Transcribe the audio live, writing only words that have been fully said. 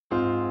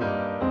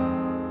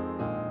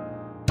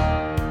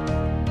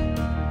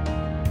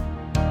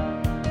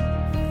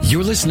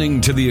You're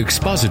listening to the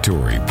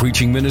expository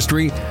preaching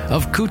ministry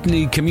of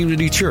Kootenai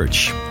Community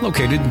Church,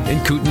 located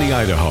in Kootenai,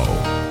 Idaho.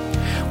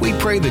 We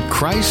pray that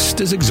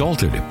Christ is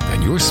exalted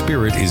and your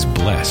spirit is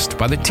blessed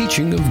by the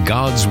teaching of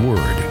God's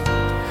Word.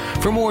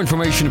 For more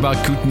information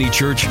about Kootenai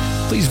Church,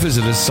 please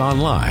visit us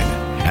online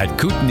at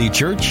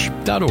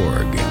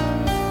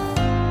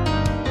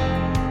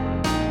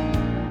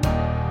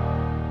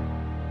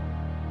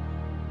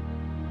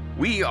kootenaichurch.org.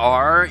 We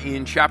are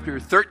in chapter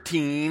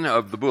 13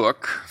 of the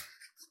book.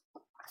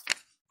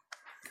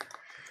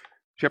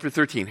 Chapter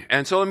 13.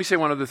 And so let me say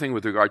one other thing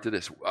with regard to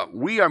this.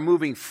 We are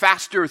moving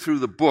faster through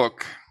the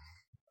book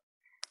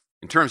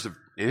in terms of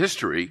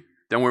history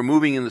than we're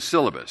moving in the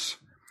syllabus.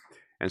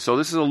 And so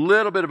this is a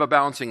little bit of a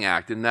balancing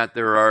act in that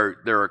there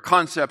are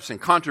concepts and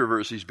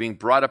controversies being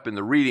brought up in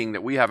the reading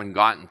that we haven't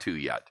gotten to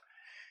yet.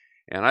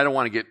 And I don't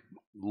want to get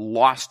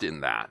lost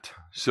in that.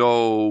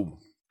 So,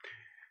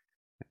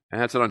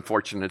 and that's an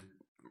unfortunate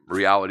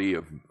reality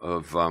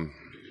of the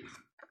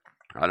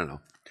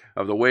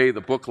way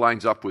the book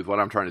lines up with what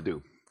I'm trying to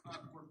do.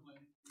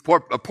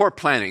 Poor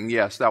planning,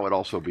 yes, that would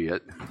also be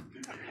it.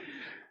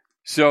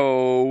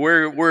 So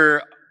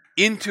we're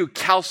into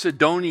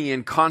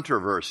Chalcedonian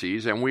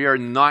controversies, and we are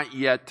not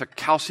yet to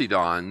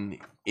Chalcedon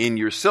in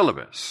your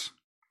syllabus.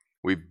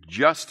 We've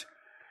just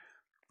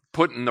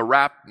put in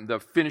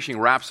the finishing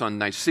wraps on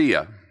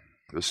Nicaea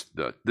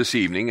this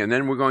evening, and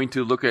then we're going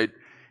to look at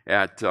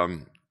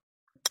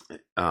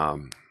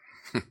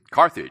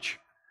Carthage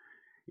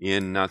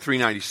in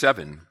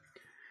 397.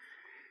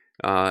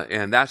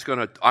 And that's going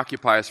to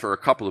occupy us for a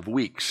couple of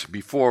weeks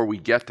before we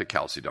get to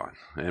Chalcedon.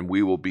 And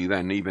we will be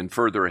then even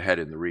further ahead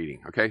in the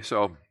reading. Okay,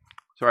 so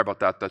sorry about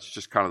that. That's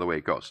just kind of the way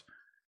it goes.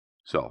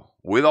 So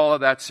with all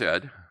of that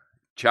said,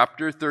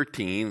 chapter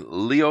 13,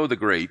 Leo the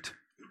Great.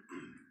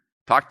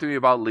 Talk to me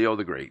about Leo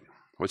the Great.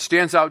 What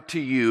stands out to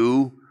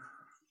you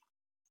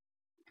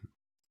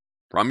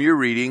from your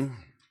reading?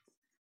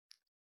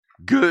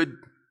 Good,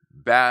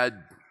 bad,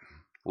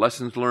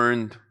 lessons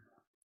learned,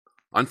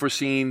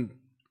 unforeseen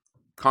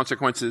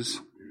consequences.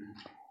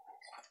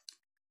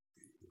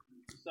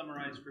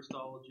 Summarize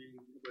Christology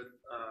with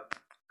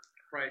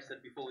Christ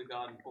that be fully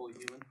God and fully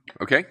human.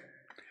 Okay,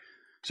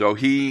 so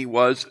he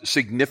was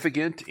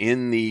significant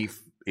in the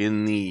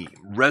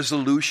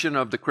resolution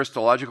of the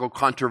Christological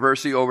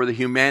controversy over the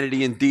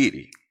humanity and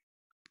deity.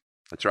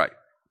 That's right.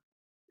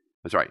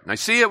 That's right.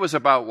 Nicaea was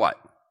about what?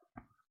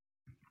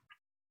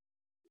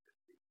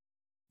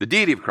 The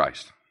deity of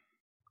Christ.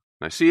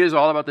 Nicaea is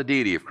all about the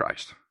deity of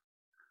Christ.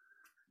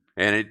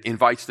 And it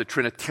invites the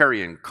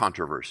Trinitarian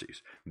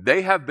controversies.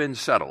 They have been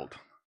settled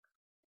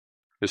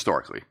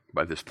historically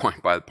by this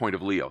point, by the point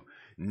of Leo.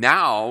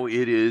 Now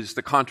it is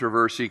the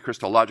controversy,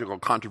 Christological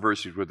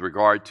controversies with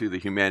regard to the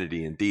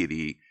humanity and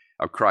deity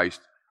of Christ.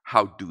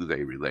 How do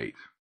they relate?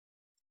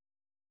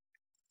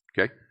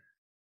 Okay?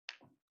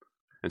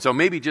 And so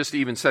maybe just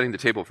even setting the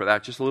table for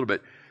that just a little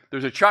bit.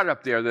 There's a chart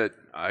up there that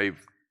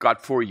I've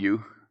got for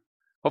you.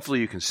 Hopefully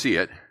you can see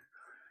it.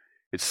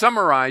 It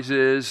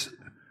summarizes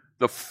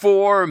the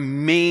four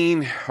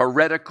main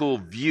heretical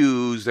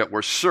views that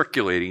were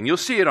circulating. You'll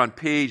see it on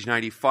page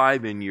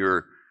 95 in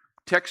your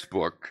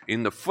textbook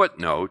in the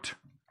footnote.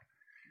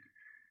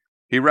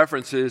 He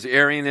references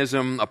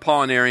Arianism,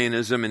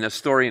 Apollinarianism, and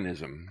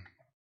Nestorianism.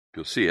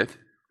 You'll see it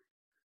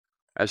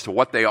as to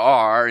what they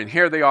are, and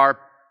here they are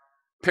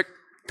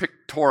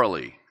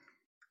pictorially.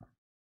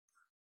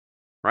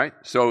 Right?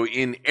 So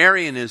in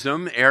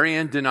Arianism,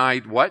 Arian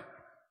denied what?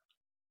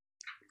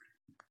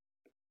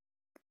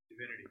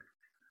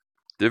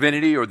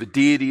 Divinity or the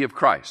deity of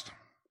Christ.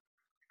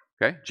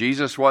 Okay?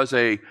 Jesus was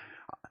the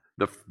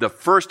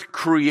first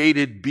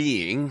created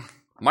being,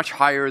 much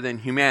higher than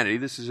humanity.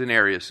 This is in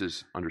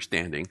Arius'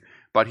 understanding,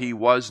 but he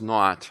was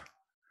not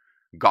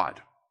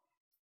God.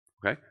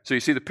 Okay? So you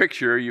see the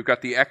picture, you've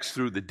got the X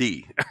through the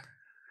D.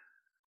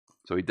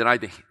 So he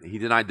denied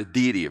the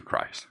deity of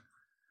Christ.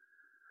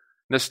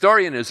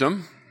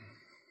 Nestorianism,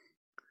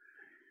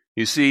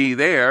 you see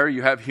there,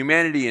 you have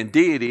humanity and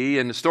deity,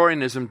 and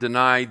Nestorianism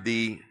denied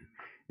the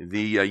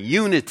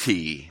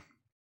unity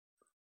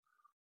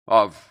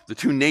of the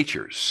two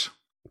natures.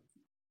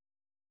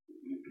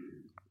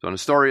 So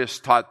Nestorius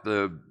taught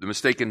the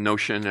mistaken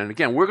notion, and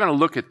again, we're going to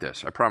look at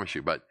this, I promise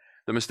you, but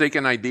the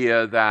mistaken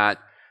idea that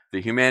the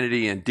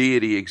humanity and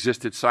deity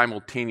existed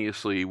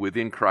simultaneously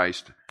within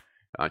Christ,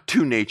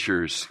 two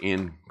natures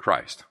in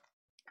Christ.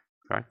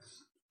 Okay?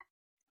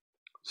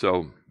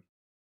 So,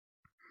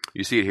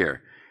 you see it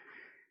here.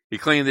 He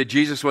claimed that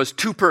Jesus was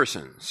two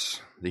persons,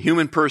 the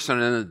human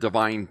person and the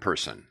divine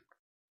person.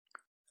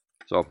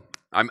 So,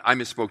 I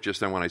misspoke just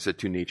then when I said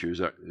two natures.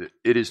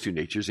 It is two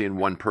natures in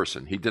one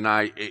person. He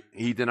denied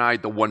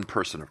the one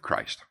person of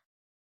Christ.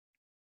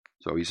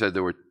 So he said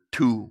there were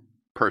two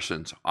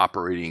persons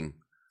operating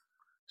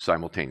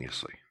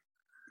simultaneously.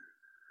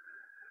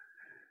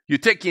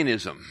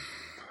 Eutychianism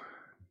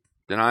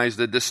denies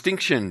the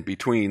distinction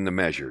between the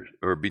measures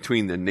or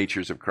between the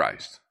natures of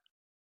Christ.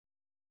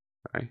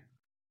 Okay?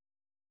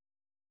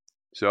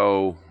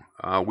 So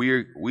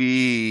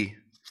we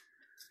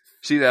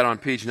See that on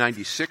page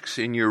 96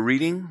 in your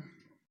reading.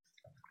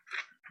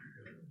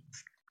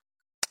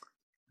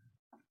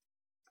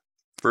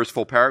 First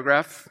full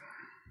paragraph.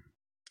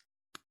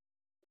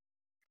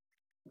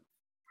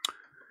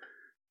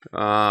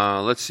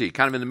 Let's see.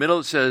 Kind of in the middle,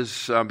 it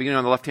says, beginning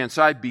on the left-hand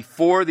side,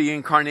 before the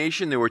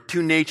incarnation, there were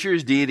two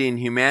natures, deity and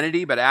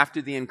humanity, but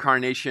after the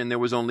incarnation, there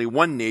was only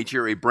one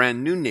nature, a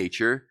brand new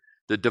nature.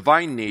 The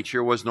divine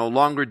nature was no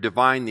longer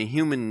divine. The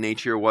human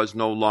nature was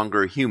no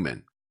longer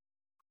human.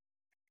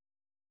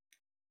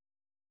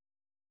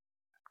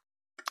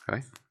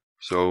 Okay?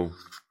 So,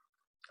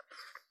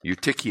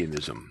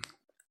 Eutychianism.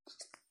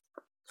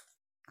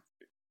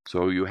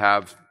 So you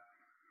have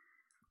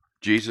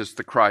Jesus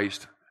the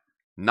Christ,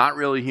 not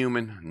really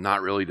human,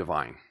 not really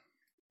divine.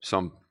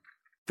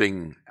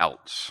 Something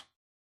else.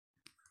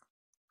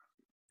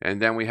 And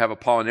then we have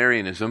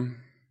Apollinarianism.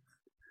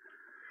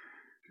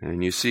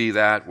 And you see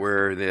that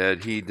where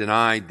that he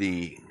denied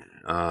the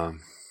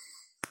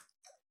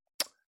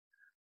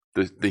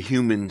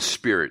human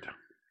spirit.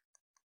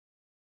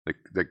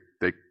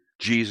 That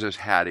Jesus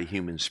had a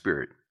human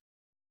spirit.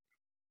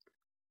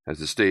 As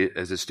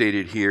it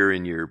stated here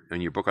in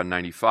your book on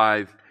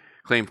 95,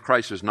 claimed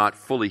Christ was not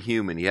fully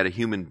human. He had a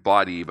human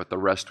body, but the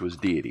rest was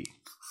deity.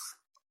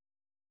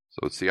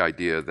 So it's the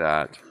idea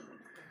that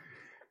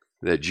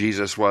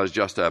Jesus was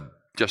just a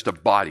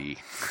body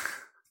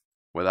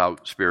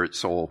without spirit,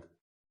 soul,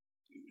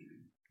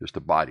 just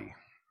a body.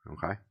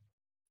 Okay?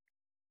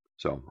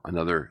 So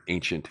another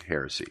ancient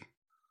heresy.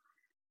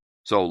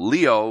 So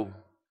Leo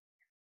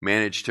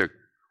managed to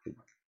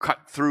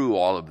cut through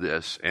all of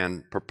this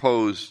and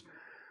propose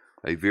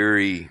a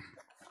very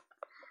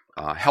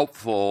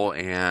helpful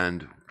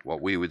and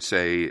what we would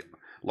say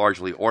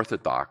largely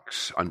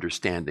orthodox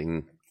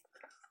understanding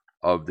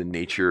of the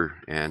nature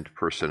and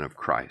person of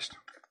Christ.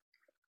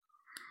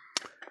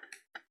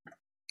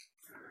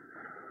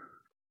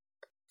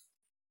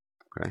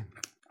 Okay.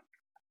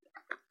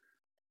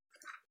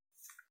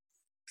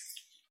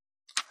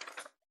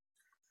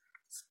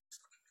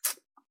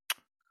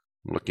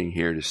 I'm looking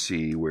here to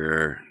see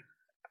where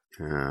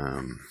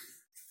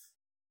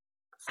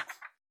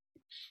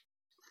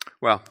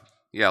well,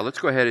 yeah, let's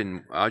go ahead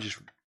and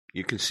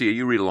you can see it,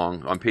 you read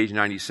along on page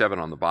 97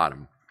 on the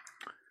bottom.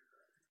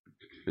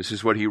 This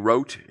is what he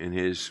wrote in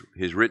his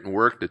written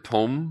work, the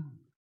Tome.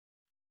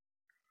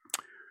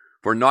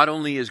 For not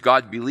only is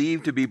God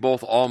believed to be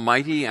both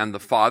Almighty and the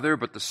Father,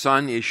 but the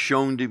Son is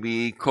shown to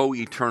be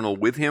co-eternal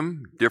with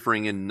him,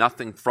 differing in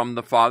nothing from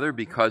the Father,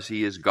 because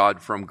he is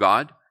God from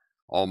God,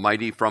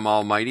 Almighty from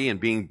Almighty, and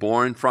being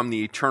born from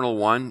the Eternal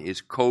One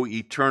is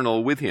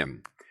co-eternal with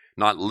him,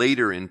 not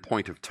later in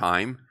point of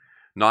time,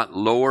 not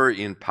lower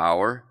in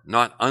power,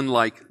 not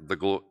unlike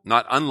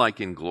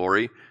in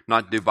glory,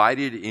 not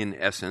divided in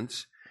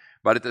essence,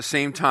 but at the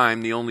same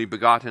time the only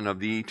begotten of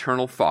the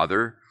eternal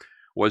Father,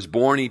 was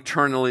born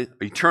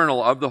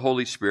eternal of the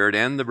Holy Spirit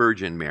and the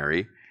Virgin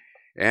Mary,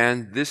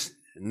 and this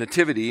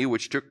nativity,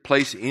 which took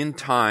place in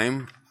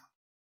time,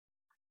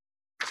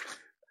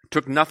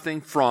 took nothing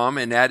from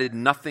and added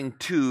nothing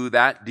to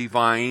that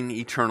divine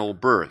eternal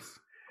birth,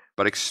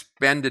 but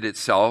expended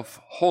itself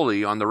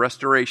wholly on the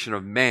restoration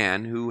of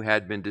man who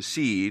had been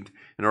deceived,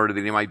 in order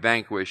that he might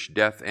vanquish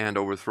death and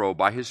overthrow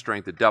by his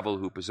strength the devil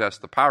who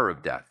possessed the power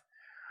of death.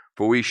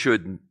 For we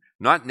should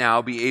not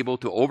now be able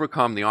to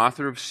overcome the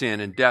author of sin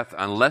and death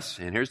unless,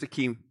 and here's the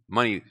key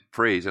money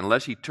phrase,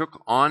 unless he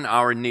took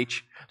our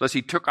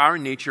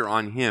nature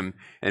on him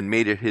and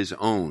made it his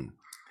own,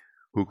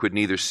 who could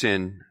neither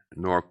sin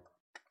nor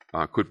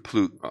could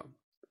pollute,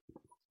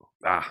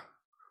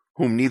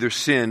 whom neither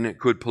sin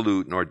could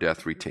pollute nor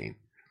death retain.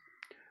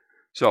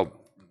 So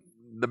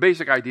the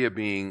basic idea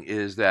being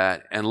is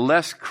that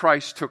unless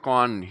Christ took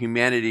on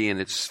humanity in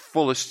its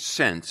fullest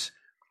sense,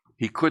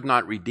 he could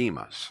not redeem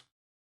us.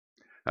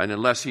 And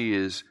unless he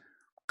is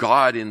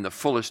God in the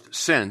fullest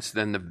sense,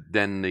 then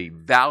the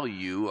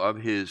value of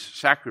his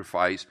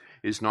sacrifice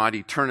is not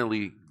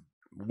eternally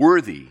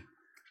worthy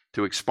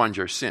to expunge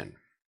our sin.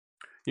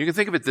 You can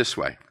think of it this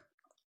way.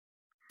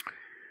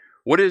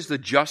 What is the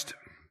just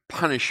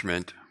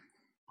punishment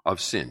of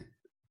sin?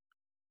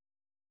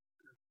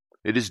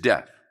 It is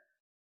death.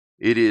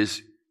 It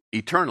is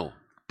eternal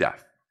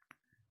death.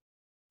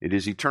 It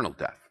is eternal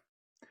death.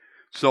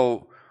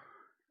 So,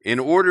 in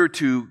order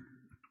to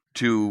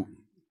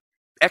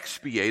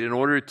expiate, in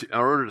order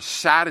to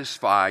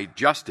satisfy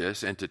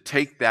justice and to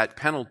take that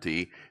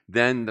penalty,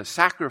 then the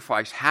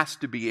sacrifice has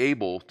to be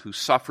able to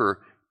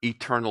suffer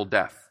eternal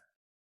death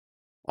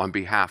on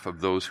behalf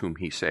of those whom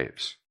he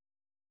saves.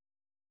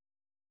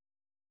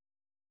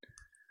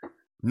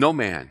 No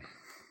man,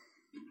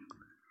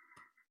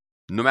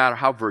 no matter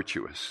how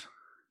virtuous,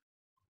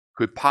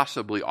 could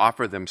possibly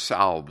offer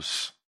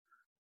themselves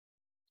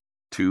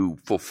to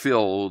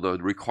fulfill the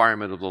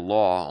requirement of the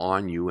law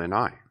on you and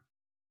I.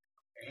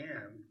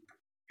 And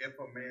if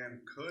a man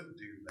could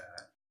do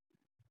that,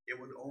 it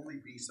would only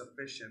be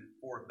sufficient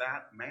for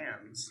that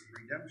man's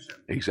redemption.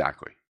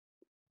 Exactly.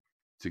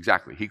 It's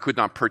exactly. He could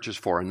not purchase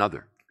for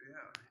another.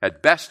 Yeah.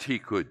 At best, he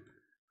could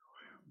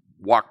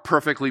walked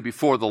perfectly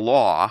before the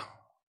law.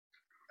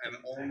 And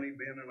only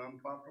been an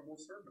unprofitable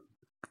servant.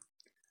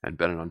 And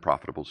been an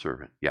unprofitable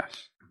servant.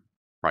 Yes.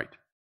 Right.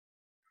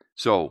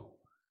 So,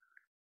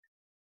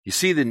 you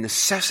see the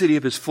necessity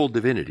of his full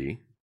divinity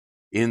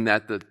in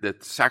that the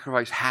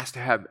sacrifice has to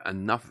have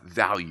enough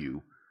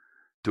value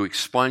to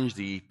expunge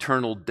the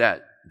eternal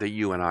debt that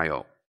you and I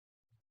owe.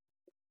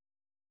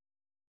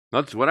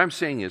 Notice what I'm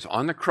saying is,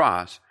 on the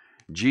cross,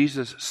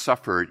 Jesus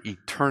suffered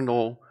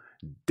eternal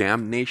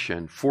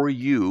damnation for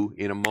you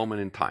in a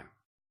moment in time.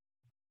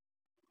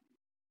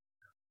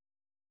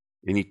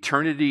 An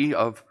eternity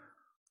of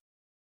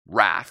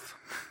wrath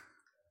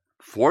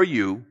for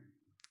you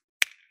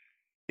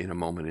in a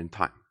moment in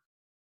time.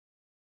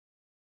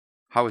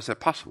 How is that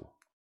possible?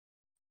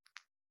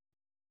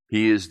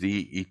 He is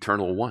the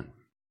eternal one.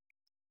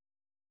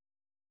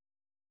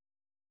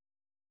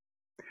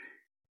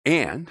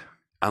 And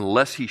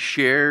unless he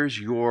shares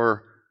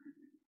your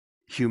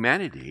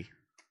humanity,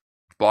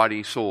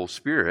 body, soul,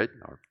 spirit,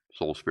 or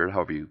soul, spirit,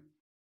 however you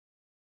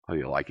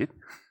like it,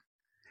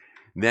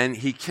 then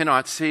he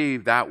cannot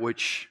save that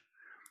which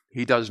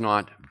he does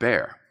not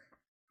bear.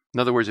 In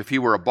other words, if he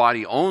were a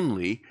body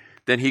only,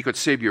 then he could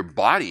save your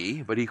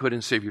body, but he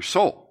couldn't save your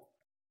soul.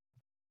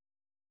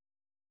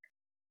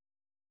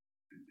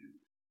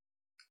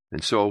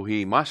 And so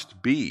he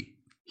must be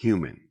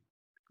human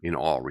in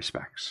all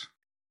respects.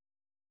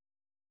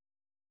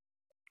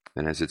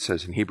 And as it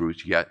says in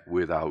Hebrews, yet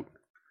without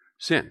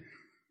sin.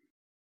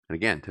 And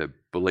again, to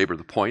belabor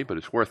the point, but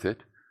it's worth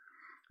it,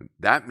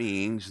 that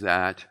means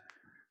that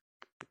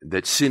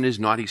sin is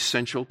not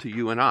essential to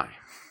you and I.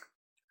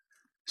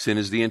 Sin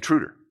is the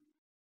intruder.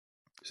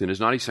 Sin is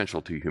not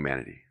essential to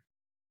humanity.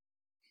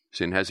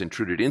 Sin has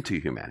intruded into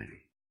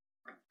humanity.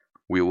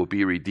 We will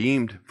be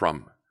redeemed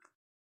from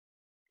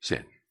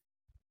sin.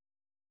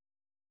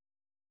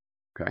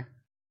 Okay?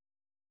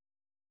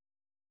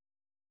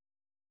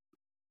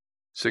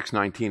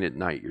 6:19 at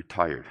night, you're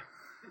tired.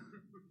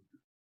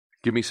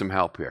 Give me some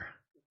help here.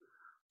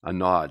 A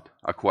nod,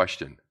 a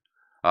question.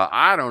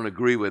 I don't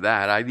agree with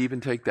that. I'd even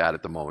take that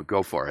at the moment.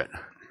 Go for it.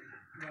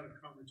 Not a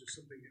comment, just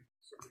something.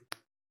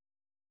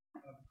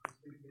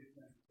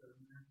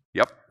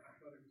 Yep. I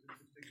thought it was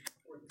interesting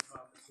before the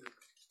top it said,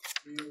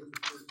 Leo was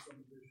the first from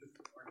the bishop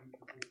to argue the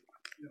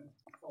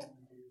whole,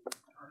 following the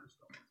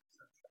cornerstone.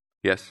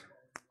 Yes.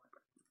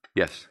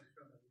 Yes.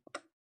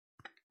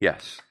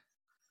 Yes.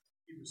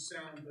 It was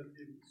sound, but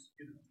it was,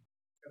 kind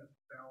of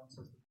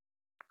balances.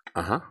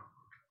 Uh-huh.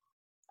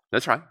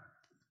 That's right.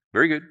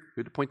 Very good.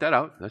 Good to point that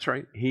out. That's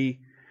right. He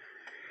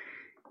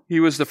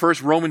was the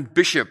first Roman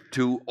bishop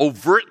to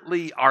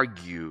overtly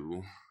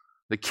argue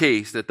the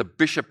case that the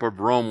bishop of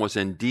Rome was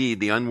indeed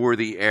the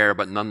unworthy heir,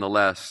 but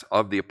nonetheless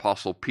of the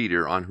apostle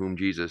Peter, on whom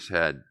Jesus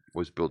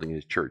was building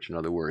his church. In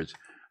other words,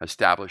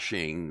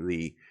 establishing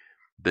the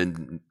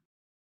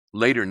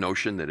later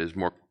notion that is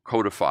more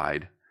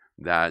codified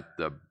that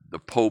the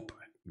Pope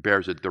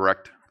bears a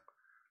direct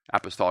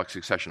apostolic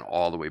succession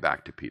all the way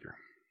back to Peter.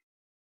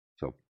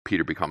 So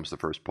Peter becomes the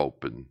first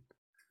Pope and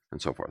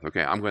so forth.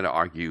 Okay, I'm going to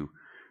argue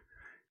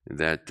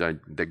that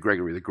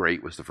Gregory the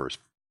Great was the first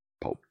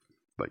Pope,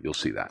 but you'll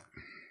see that.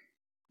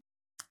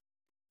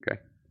 Okay,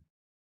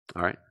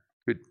 all right,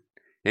 good.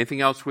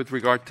 Anything else with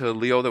regard to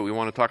Leo that we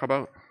want to talk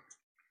about?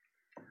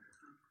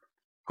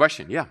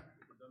 Question, yeah.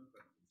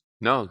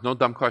 No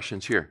dumb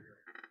questions here.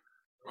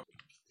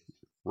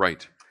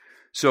 Right.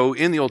 So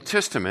in the Old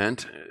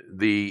Testament,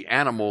 the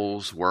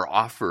animals were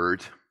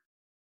offered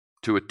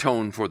to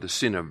atone for the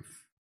sin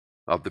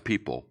of the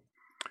people.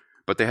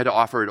 But they had to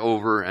offer it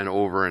over and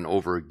over and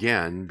over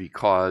again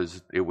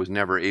because it was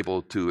never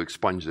able to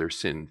expunge their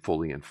sin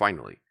fully and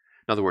finally.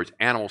 In other words,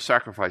 animal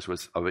sacrifice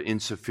was of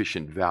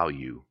insufficient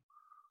value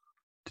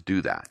to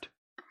do that.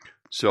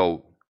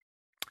 So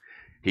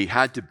he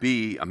had to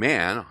be a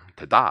man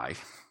to die.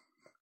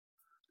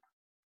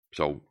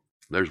 So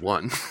there's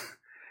one.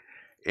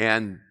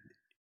 And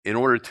in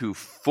order to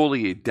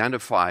fully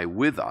identify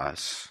with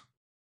us,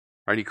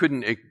 right, he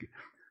couldn't,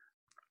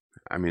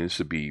 this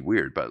would be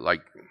weird, but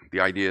like the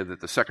idea that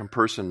the second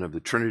person of the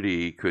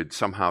Trinity could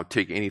somehow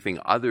take anything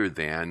other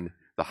than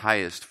the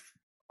highest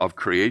of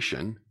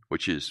creation,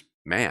 which is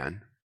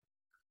man,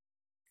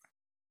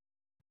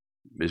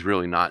 is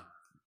really not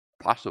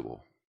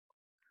possible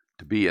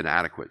to be an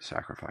adequate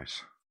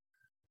sacrifice.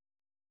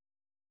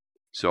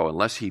 So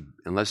unless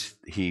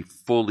he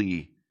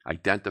fully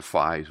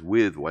identifies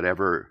with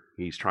whatever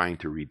he's trying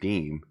to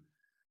redeem,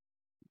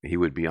 he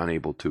would be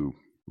unable to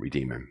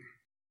redeem him.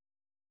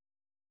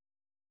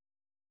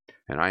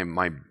 And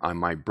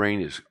my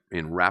brain is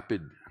in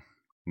rapid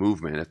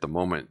movement at the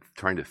moment,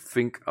 trying to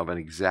think of an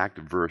exact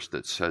verse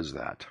that says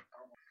that.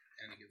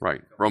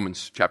 Right,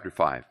 Romans chapter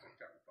 5.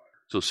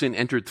 So sin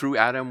entered through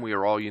Adam. We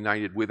are all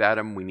united with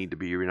Adam. We need to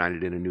be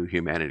united in a new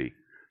humanity.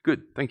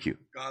 Good, thank you.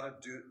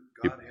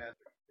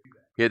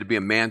 He had to be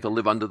a man to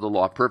live under the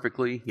law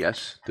perfectly,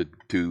 yes,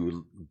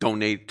 to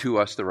donate to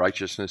us the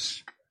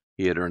righteousness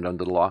he had earned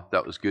under the law.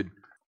 That was good.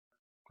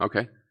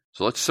 Okay,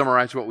 so let's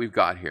summarize what we've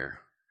got here.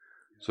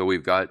 So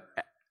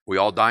we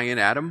all die in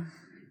Adam.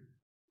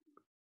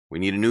 We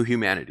need a new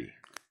humanity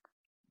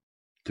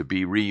to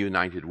be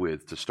reunited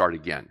with, to start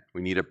again.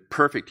 We need a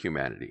perfect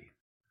humanity,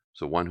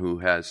 so one who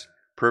has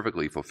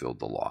perfectly fulfilled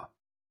the law.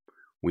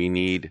 We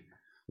need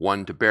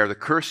one to bear the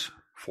curse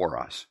for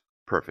us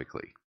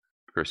perfectly.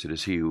 Cursed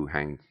is he who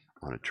hangs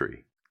on a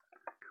tree.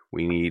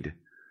 We need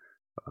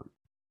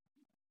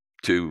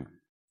to,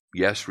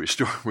 yes,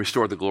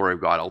 restore the glory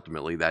of God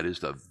ultimately. That is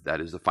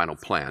the final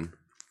plan.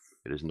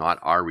 It is not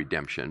our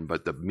redemption,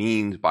 but the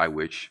means by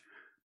which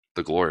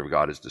the glory of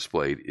God is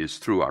displayed is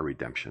through our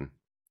redemption.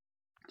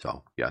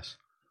 So, yes.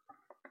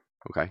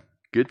 Okay,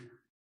 good.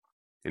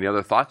 Any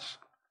other thoughts?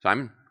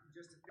 Simon?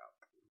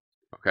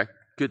 Okay,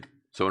 good.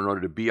 So in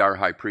order to be our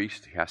high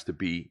priest, he has to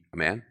be a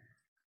man.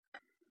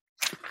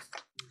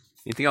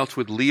 Anything else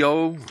with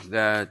Leo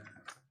that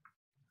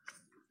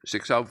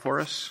sticks out for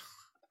us?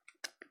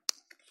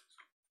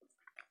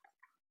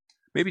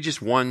 Maybe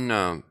just one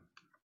on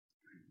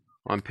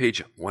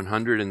page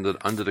 100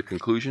 under the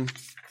conclusion.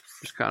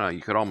 Just kind of,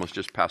 you could almost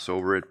just pass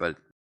over it, but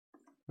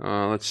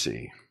let's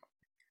see.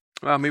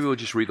 Well, maybe we'll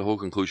just read the whole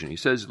conclusion. He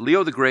says,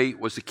 Leo the Great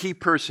was the key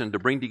person to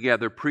bring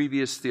together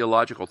previous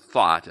theological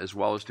thought as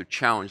well as to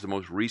challenge the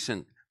most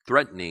recent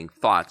threatening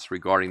thoughts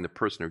regarding the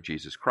person of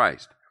Jesus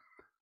Christ.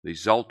 The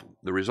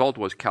result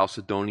was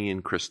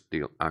Chalcedonian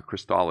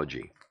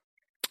Christology,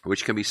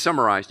 which can be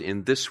summarized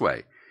in this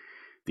way.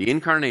 The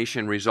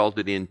incarnation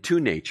resulted in two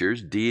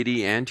natures,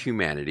 deity and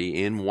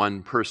humanity, in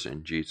one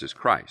person, Jesus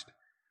Christ.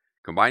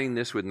 Combining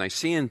this with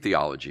Nicene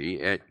theology,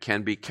 it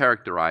can be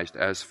characterized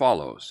as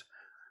follows.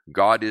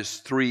 God is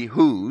three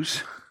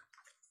whos,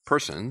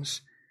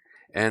 persons,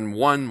 and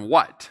one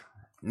what,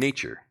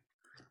 nature.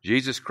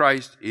 Jesus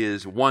Christ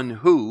is one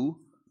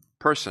who,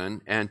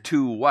 person, and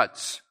two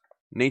whats,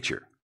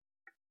 nature.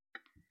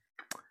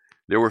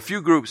 There were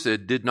few groups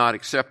that did not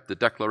accept the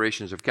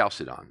declarations of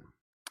Chalcedon.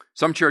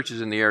 Some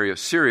churches in the area of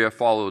Syria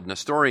followed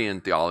Nestorian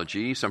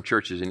theology. Some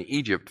churches in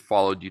Egypt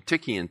followed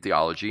Eutychian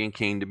theology and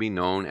came to be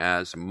known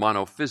as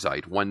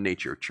monophysite,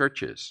 one-nature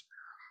churches.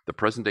 The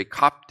present-day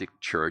Coptic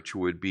church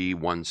would be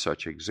one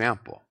such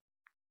example.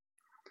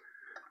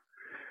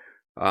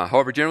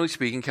 However, generally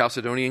speaking,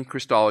 Chalcedonian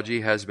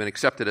Christology has been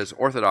accepted as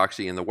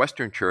orthodoxy in the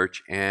Western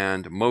Church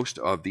and most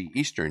of the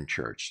Eastern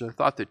Church. So the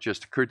thought that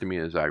just occurred to me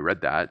as I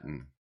read that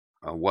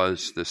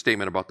was the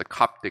statement about the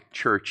Coptic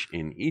church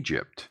in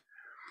Egypt.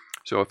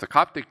 So if the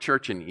Coptic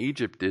church in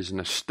Egypt is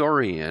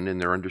Nestorian in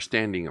their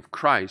understanding of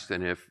Christ,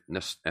 and if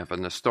a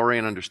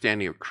Nestorian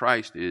understanding of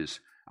Christ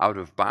is out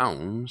of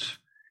bounds,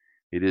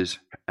 it is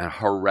a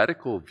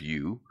heretical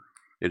view.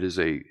 It is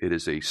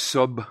a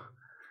sub-Christian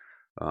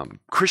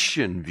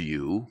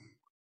view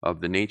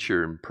of the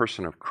nature and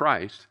person of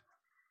Christ.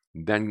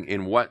 Then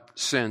in what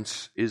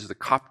sense is the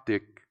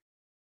Coptic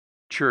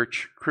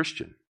church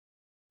Christian?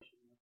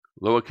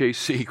 Lowercase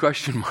c,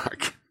 question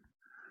mark.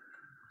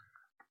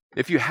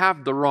 If you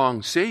have the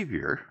wrong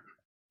Savior,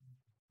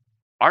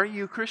 are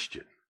you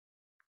Christian?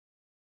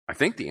 I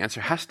think the answer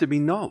has to be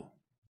no.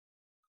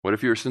 What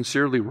if you're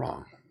sincerely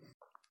wrong?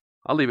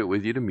 I'll leave it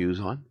with you to muse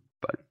on,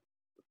 but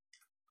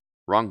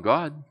wrong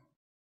God,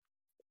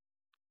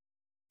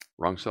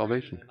 wrong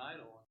salvation.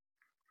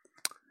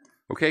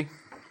 Okay,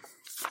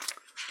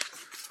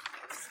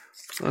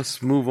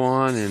 let's move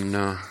on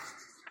and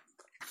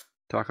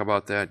talk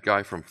about that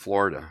guy from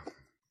Florida.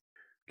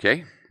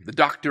 Okay, the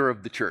doctor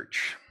of the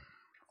church,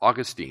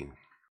 Augustine.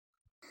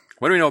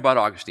 What do we know about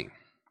Augustine?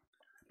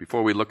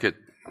 Before we look at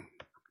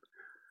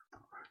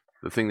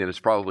the thing that has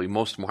probably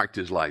most marked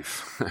his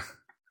life.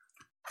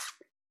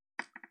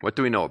 What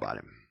do we know about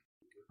him?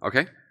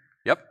 Okay,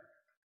 yep.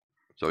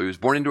 So he was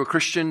born into a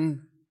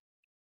Christian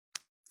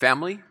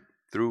family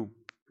through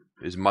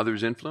his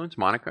mother's influence,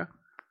 Monica,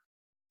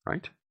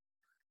 right? So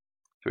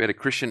he had a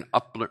Christian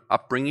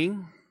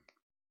upbringing.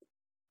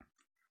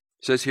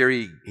 It says here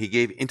he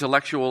gave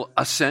intellectual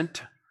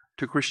assent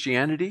to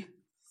Christianity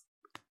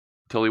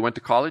until he went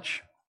to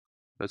college.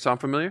 Does that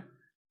sound familiar?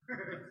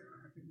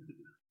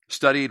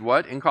 Studied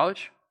what in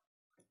college?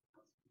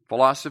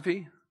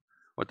 Philosophy.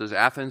 What does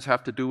Athens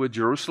have to do with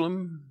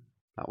Jerusalem?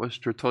 That was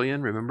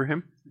Tertullian, remember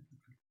him?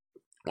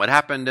 What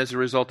happened as a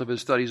result of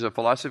his studies of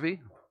philosophy?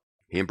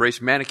 He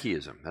embraced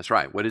Manichaeism. That's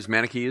right. What is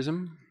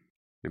Manichaeism?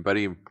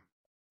 Anybody?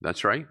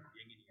 That's right.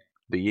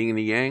 The yin and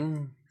the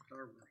yang.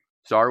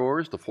 Star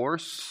Wars, the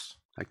Force,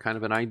 that kind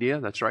of an idea.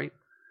 That's right.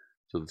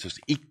 So it's just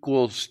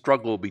equal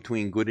struggle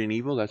between good and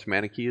evil. That's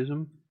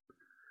Manichaeism.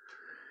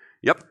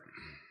 Yep.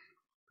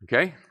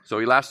 Okay. So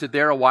he lasted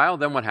there a while.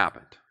 Then what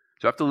happened?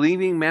 So after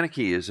leaving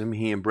Manichaeism,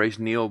 he embraced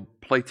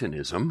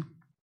Neoplatonism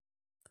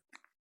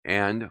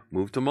and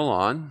moved to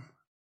Milan,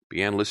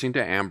 began listening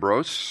to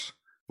Ambrose,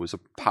 who was a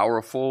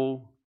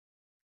powerful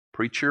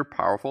preacher,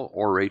 powerful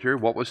orator.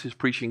 What was his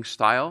preaching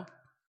style?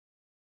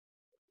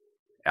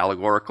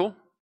 Allegorical.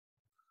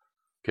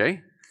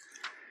 Okay.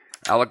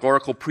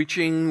 Allegorical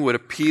preaching would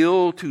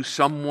appeal to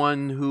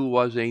someone who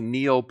was a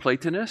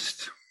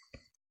Neoplatonist.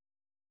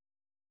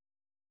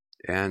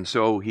 And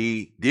so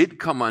he did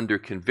come under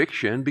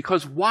conviction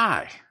because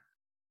why?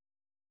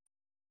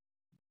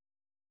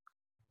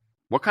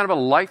 What kind of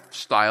a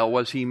lifestyle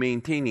was he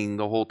maintaining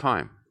the whole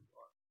time?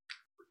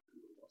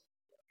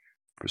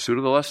 Pursuit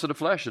of the lust of the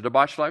flesh, a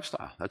debauched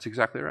lifestyle. That's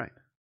exactly right.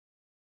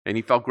 And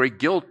he felt great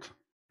guilt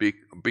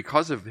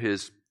because of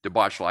his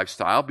debauched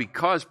lifestyle,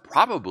 because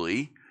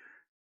probably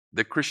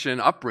the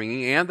Christian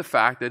upbringing and the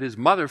fact that his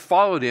mother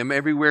followed him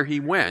everywhere he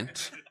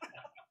went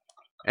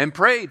and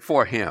prayed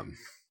for him.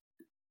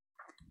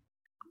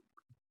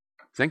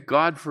 Thank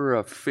God for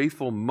a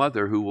faithful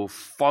mother who will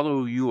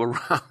follow you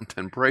around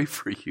and pray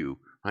for you,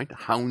 right?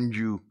 Hound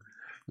you.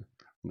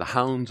 The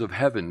hounds of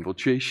heaven will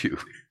chase you.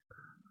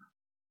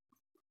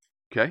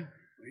 Okay?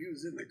 He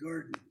was in the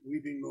garden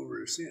weeping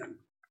over his sin,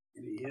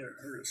 and he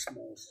heard a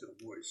small, still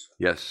voice.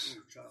 Yes.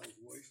 A child's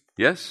voice.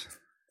 Yes.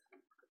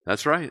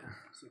 That's right.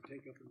 So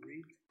take up and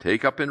read.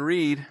 Take up and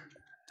read.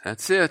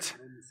 That's it.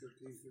 Romans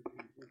 13,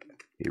 14.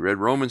 He read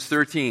Romans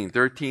 13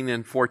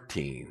 and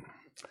 14.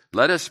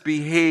 Let us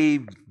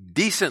behave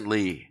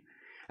decently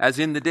as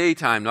in the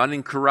daytime, not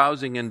in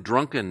carousing and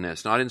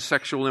drunkenness, not in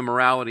sexual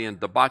immorality and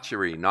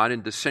debauchery, not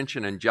in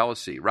dissension and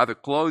jealousy. Rather,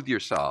 clothe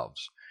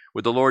yourselves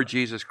with the Lord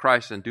Jesus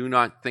Christ and do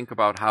not think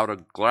about how to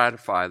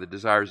gratify the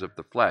desires of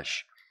the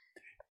flesh.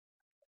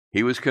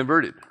 He was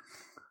converted.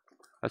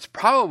 That's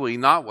probably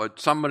not what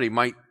somebody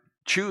might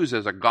choose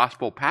as a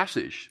gospel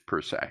passage,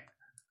 per se.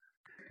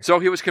 So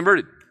he was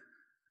converted.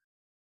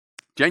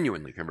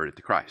 Genuinely converted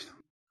to Christ.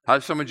 How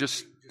does someone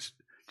just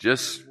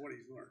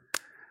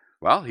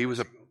well, he was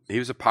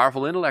a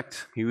powerful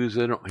intellect. He was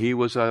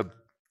a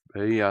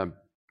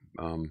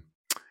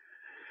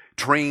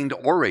trained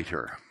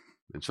orator.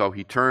 And so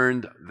he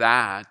turned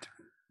that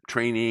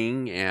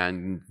training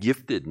and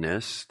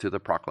giftedness to the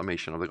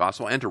proclamation of the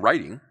gospel and to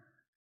writing.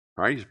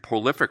 All right, he's a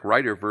prolific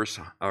writer.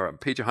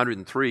 Page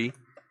 103,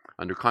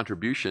 under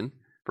contribution,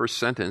 first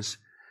sentence,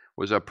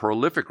 was a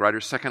prolific writer,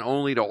 second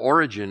only to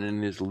Origen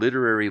in his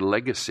literary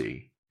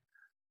legacy.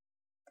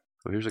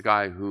 So here's a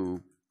guy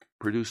who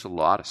produced a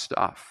lot of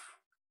stuff.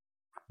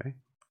 Okay,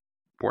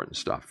 important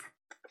stuff.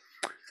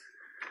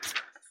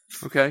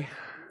 Okay.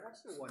 I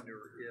also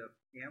wonder if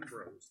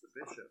Ambrose, the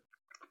bishop,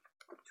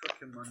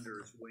 took him under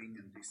his wing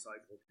and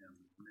discipled him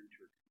and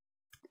mentored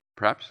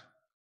him.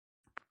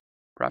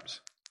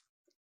 Perhaps.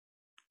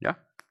 Yeah.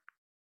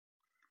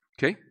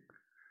 Okay.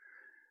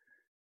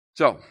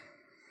 So,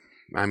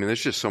 I mean,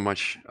 there's just so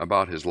much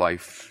about his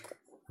life.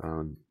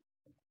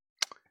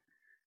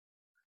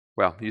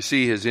 Well, you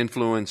see his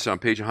influence on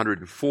page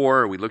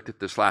 104. We looked at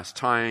this last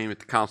time at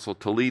the Council of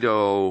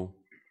Toledo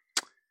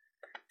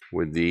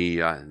with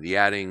the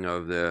adding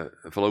of the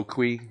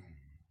Philoquy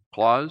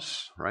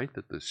clause, right?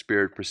 That the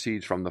Spirit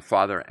proceeds from the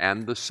Father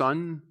and the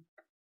Son,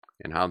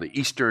 and how the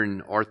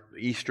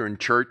Eastern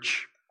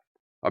Church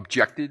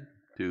objected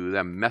to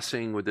them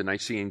messing with the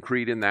Nicene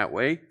Creed in that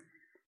way,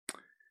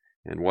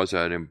 and was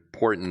an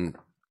important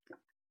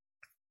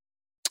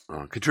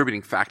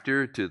contributing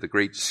factor to the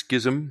great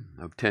schism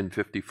of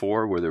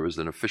 1054, where there was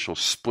an official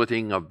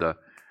splitting of the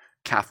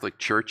Catholic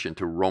Church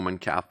into Roman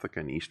Catholic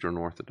and Eastern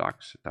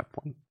Orthodox at that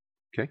point.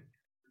 Okay?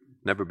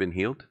 Never been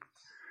healed.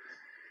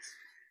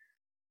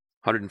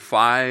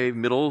 105,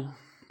 middle,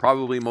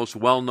 probably most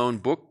well-known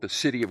book, The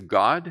City of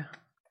God.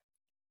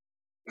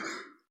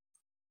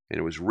 And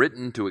it was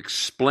written to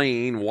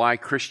explain why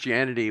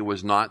Christianity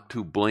was not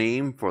to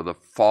blame for the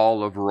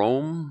fall of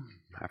Rome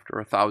after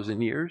 1,000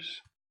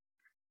 years.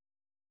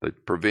 The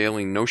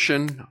prevailing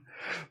notion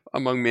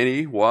among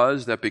many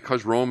was that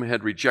because Rome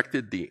had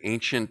rejected the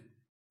ancient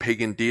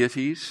pagan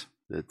deities,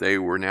 that they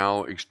were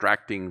now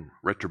extracting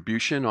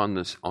retribution on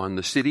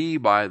the city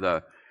by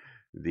the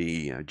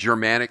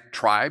Germanic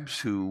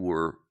tribes who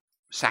were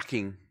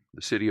sacking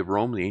the city of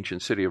Rome. The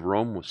ancient city of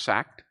Rome was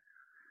sacked.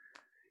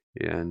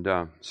 And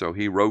so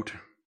he wrote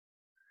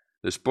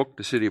this book,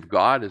 The City of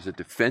God, as a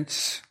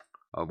defense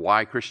of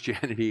why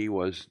Christianity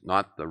was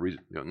not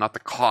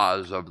the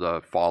cause of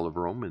the fall of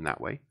Rome in that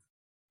way.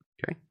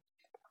 Okay?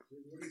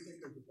 What do you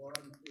think of the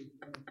bottom page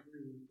 103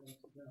 when it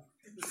talks about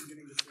people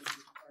beginning to think that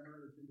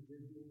primarily it's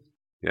individuals?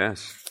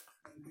 Yes.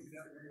 I think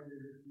that way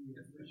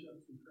the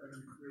bishops and trying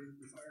to create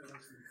this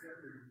hierarchy and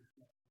separate.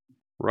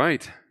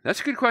 Right.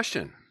 That's a good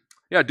question.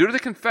 Yeah, due to the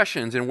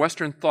confessions in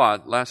Western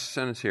thought, last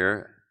sentence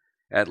here,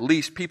 at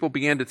least people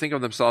began to think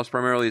of themselves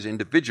primarily as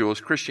individuals.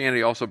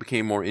 Christianity also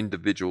became more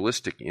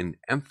individualistic in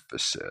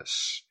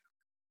emphasis.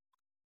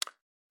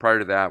 Prior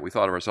to that, we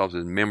thought of ourselves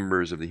as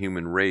members of the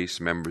human race,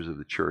 members of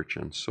the church,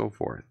 and so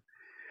forth.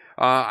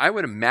 I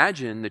would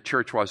imagine the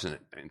church wasn't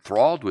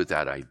enthralled with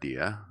that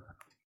idea,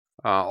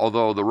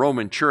 although the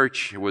Roman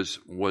church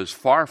was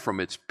far from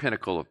its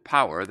pinnacle of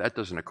power. That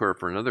doesn't occur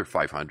for another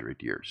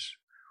 500 years,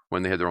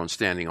 when they had their own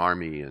standing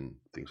army and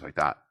things like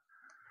that.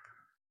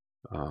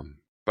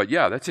 But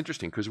yeah, that's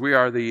interesting, because we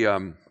are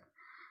the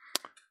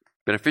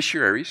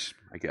beneficiaries,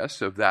 I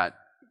guess, of that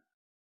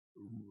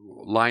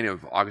line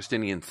of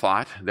Augustinian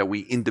thought that we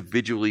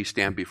individually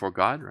stand before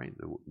God, right?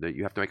 That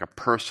you have to make a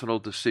personal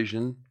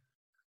decision,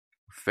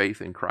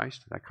 faith in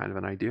Christ, that kind of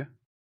an idea.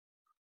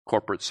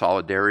 Corporate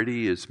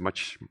solidarity is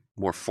much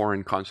more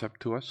foreign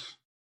concept to us,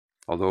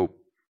 although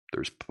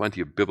there's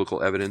plenty of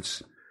biblical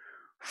evidence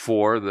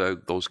for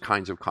those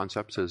kinds of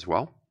concepts as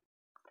well?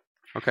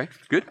 Okay,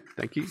 good.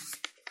 Thank you.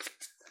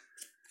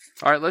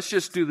 All right, let's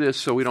just do this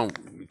so we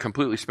don't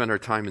completely spend our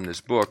time in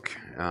this book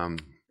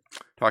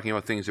talking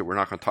about things that we're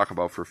not going to talk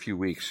about for a few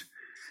weeks.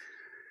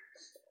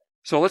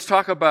 So let's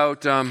talk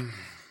about the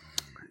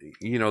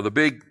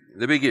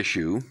big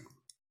issue,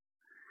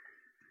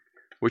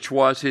 which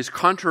was his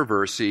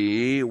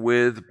controversy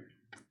with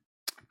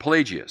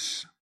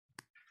Pelagius.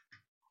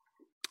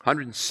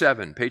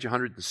 107, page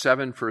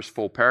 107, first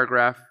full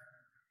paragraph.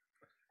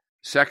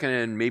 Second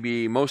and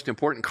maybe most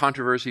important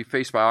controversy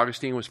faced by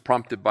Augustine was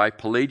prompted by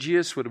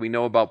Pelagius. What do we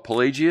know about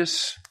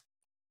Pelagius?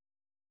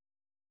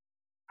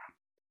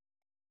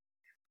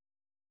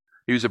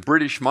 He was a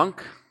British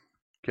monk.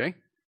 Okay,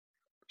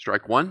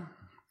 strike one.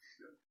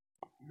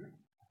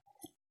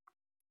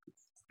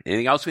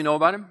 Anything else we know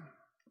about him?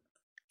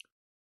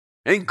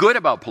 Anything good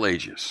about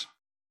Pelagius?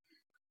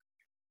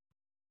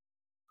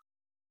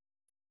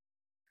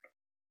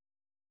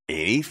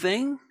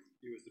 Anything?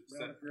 He was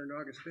upset. You're an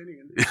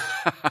Augustinian.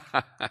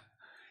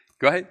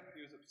 Go ahead.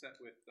 He was upset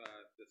with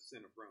the sin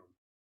of Rome.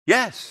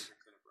 Yes.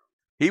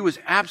 He was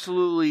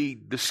absolutely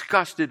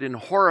disgusted and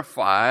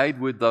horrified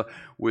with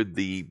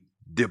the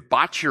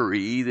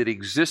debauchery that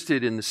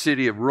existed in the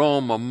city of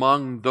Rome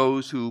among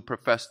those who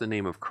professed the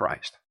name of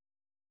Christ.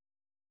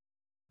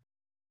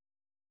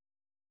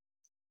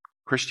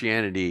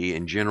 Christianity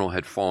in general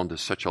had fallen to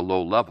such a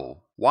low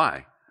level.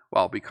 Why?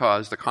 Well,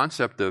 because the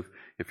concept of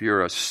if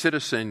you're a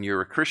citizen,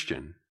 you're a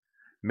Christian,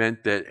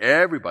 meant that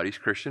everybody's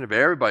Christian. If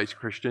everybody's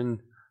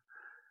Christian,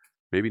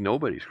 maybe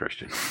nobody's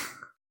Christian.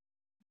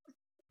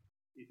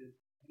 He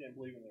didn't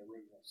believe in the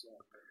original sin,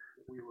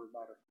 but we were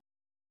not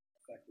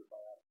affected by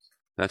that.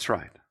 That's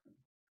right.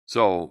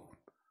 So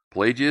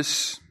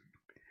Pelagius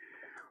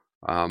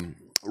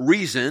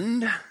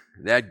reasoned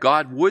that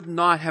God would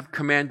not have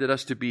commanded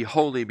us to be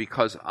holy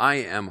because I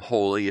am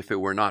holy if it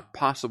were not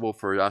possible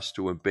for us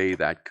to obey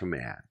that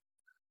command.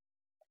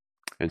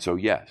 And so,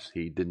 yes,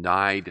 he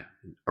denied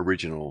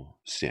original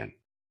sin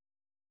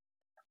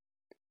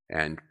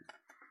and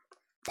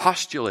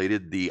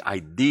postulated the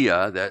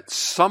idea that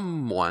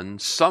someone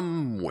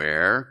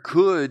somewhere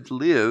could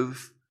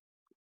live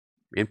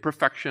in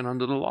perfection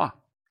under the law.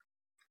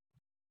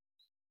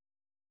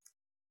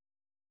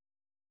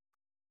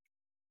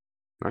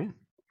 Right?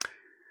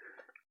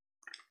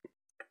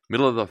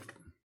 Middle of the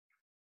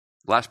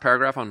last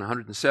paragraph on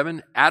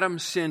 107,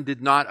 Adam's sin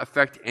did not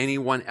affect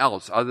anyone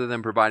else other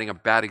than providing a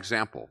bad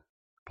example.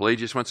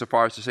 Pelagius went so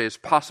far as to say it's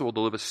possible to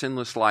live a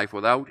sinless life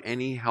without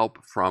any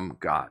help from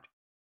God.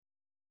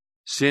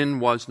 Sin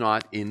was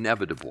not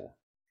inevitable.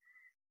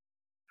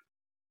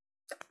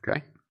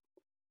 Okay?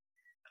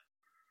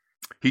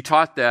 He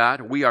taught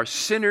that we are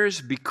sinners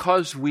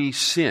because we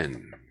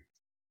sin.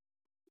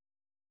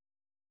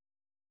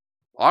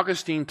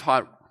 Augustine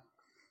taught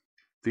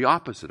the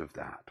opposite of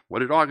that. What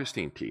did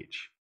Augustine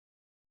teach?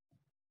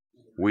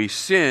 We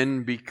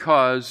sin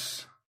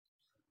because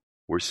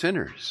we're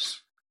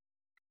sinners.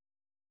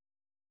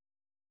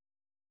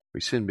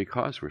 We sin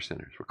because we're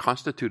sinners. We're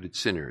constituted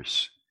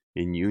sinners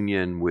in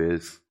union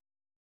with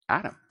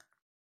Adam.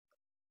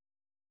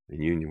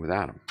 In union with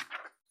Adam.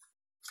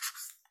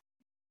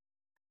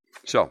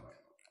 So,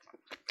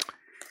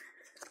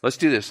 let's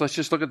do this. Let's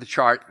just look at the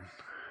chart.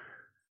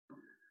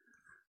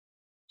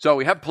 So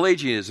we have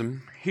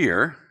Pelagianism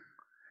here.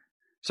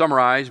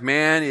 Summarized,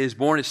 man is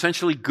born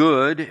essentially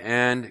good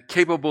and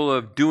capable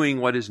of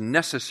doing what is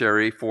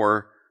necessary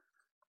for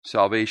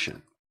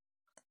salvation.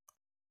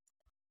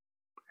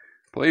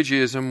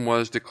 Pelagianism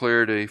was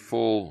declared a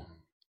full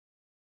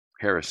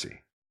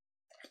heresy.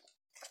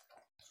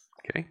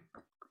 Okay?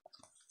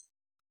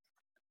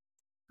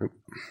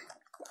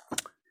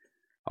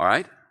 All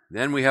right.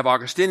 Then we have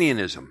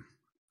Augustinianism.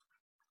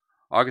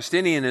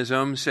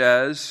 Augustinianism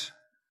says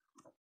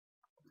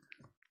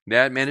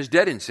that man is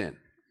dead in sin.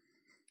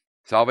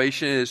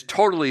 Salvation is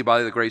totally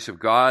by the grace of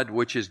God,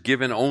 which is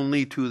given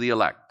only to the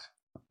elect.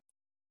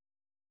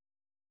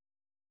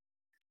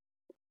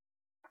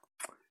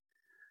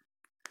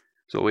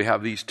 So we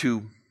have these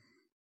two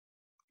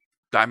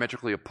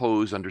diametrically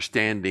opposed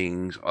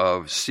understandings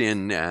of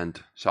sin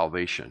and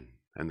salvation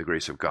and the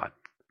grace of God.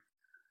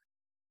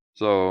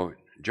 So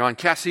John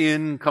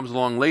Cassian comes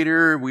along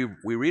later.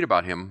 We read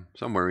about him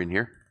somewhere in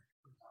here.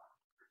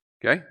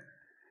 Okay?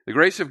 The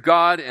grace of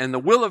God and the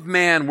will of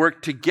man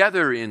work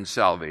together in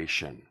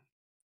salvation,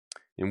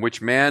 in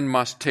which man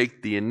must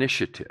take the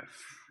initiative.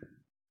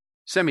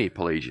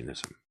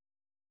 Semi-Pelagianism.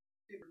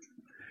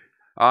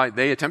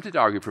 They attempted to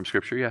argue from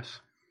Scripture, yes.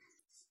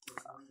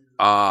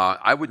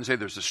 I wouldn't say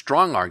there's a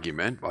strong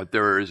argument, but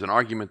there is an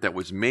argument that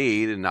was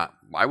made, and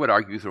I would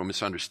argue through a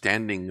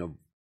misunderstanding of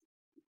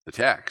the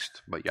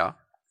text, but yeah.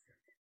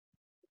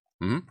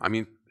 I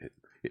mean,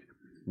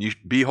 you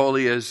be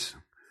holy as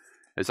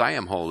I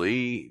am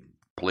holy.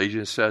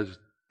 Pelagius says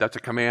that's a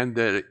command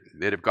that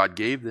if God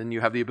gave, then you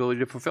have the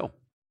ability to fulfill.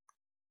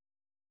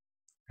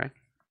 Okay?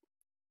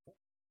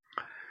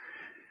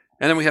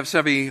 And then we have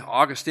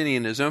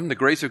semi-Augustinianism. The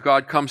grace of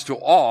God comes to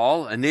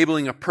all,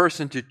 enabling a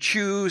person to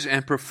choose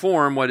and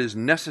perform what is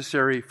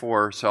necessary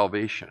for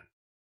salvation.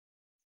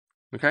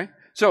 Okay?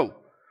 So,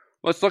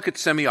 let's look at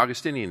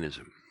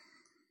semi-Augustinianism.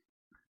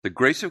 The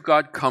grace of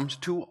God comes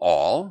to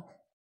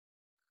all,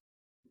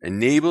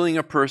 enabling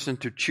a person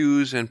to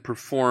choose and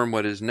perform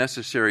what is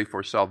necessary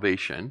for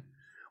salvation,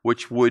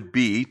 which would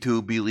be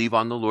to believe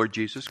on the Lord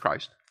Jesus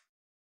Christ,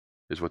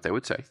 is what they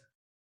would say.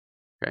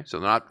 Okay? So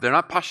they're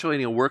not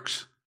postulating a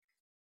works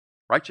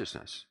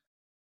righteousness.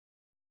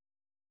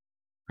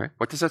 Okay?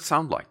 What does that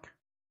sound like?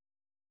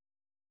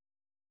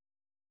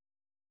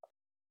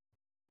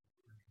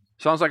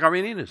 Sounds like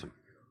Arminianism.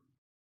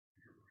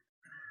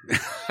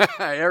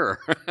 Error.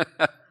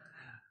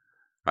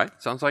 Right?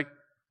 Sounds like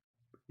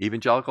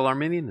evangelical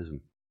Arminianism.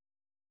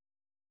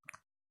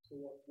 So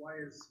why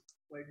is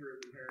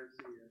plagiarism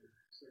heresy and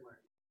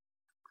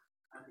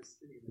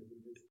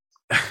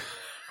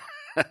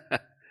semi-Augustinianism?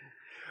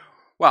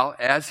 Well,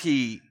 as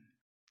he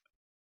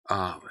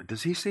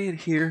does he say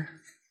it here?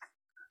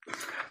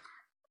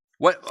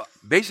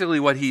 Basically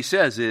what he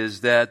says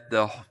is that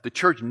the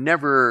church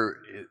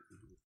never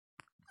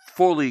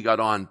fully got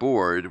on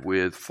board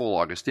with full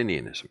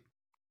Augustinianism.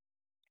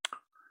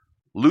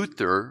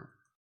 Luther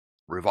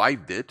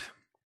revived it.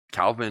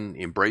 Calvin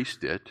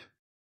embraced it.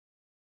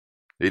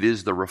 It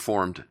is the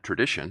Reformed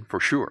tradition, for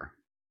sure.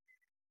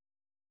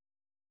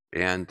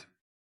 And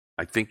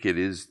I think it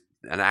is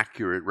an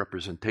accurate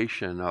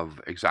representation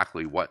of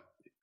exactly what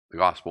the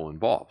gospel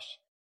involves.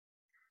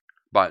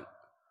 But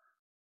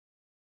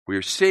we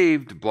are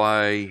saved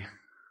by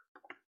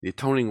the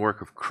atoning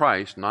work of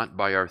Christ, not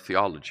by our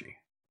theology.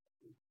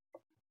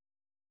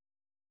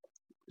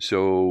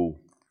 So,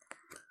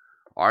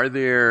 are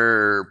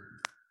there,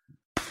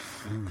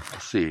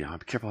 let's see, I'm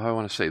careful how I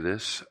want to say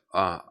this.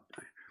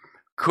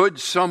 Could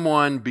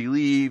someone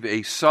believe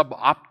a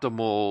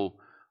suboptimal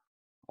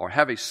or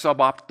have a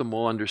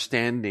suboptimal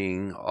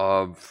understanding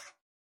of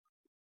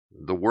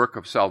the work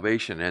of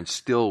salvation and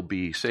still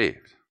be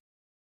saved?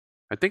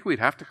 I think we'd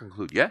have to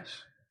conclude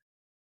yes.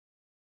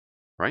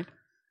 Right?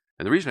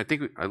 And the reason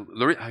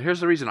here's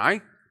the reason I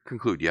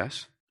conclude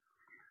yes.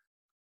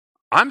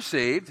 I'm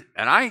saved,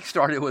 and I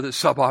started with a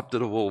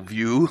suboptimal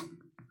view.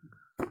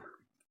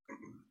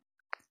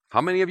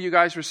 How many of you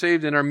guys were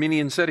saved in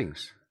Arminian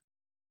settings?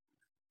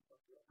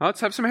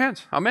 Let's have some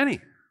hands. How many?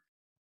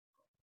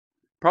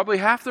 Probably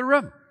half the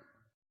room.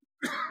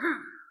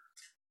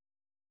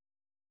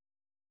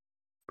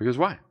 Because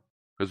why?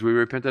 Because we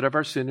repented of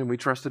our sin and we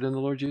trusted in the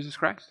Lord Jesus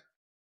Christ.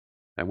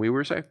 And we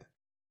were saved.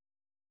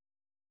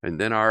 And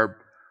then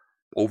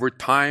over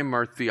time,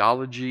 our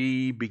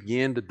theology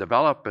began to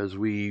develop as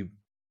we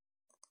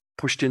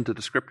pushed into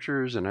the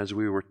scriptures and as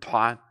we were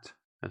taught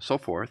and so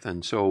forth.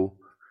 And so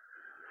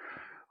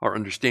our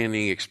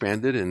understanding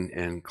expanded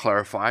and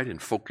clarified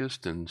and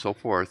focused and so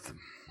forth.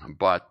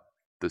 But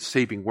the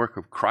saving work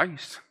of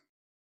Christ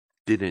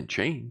didn't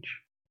change.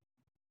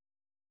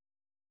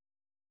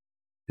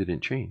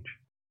 Didn't change.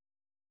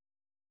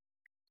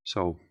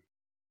 So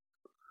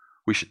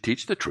we should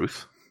teach the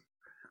truth.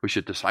 We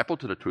should disciple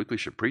to the truth. We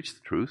should preach the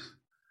truth.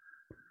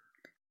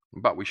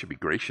 But we should be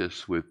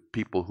gracious with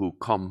people who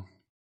come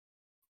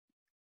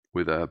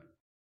with a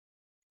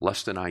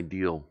less than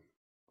ideal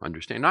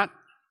understanding. Not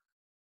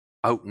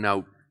out and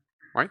out,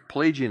 right?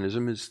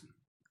 Pelagianism is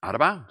out of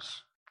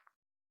bounds.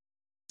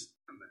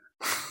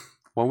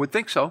 One would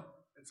think so.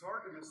 It's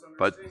hard to misunderstand.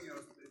 But,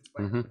 It's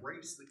by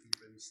grace that you've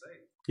been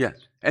saved.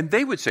 Yes. And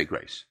they would say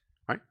grace,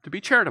 right? To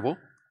be charitable.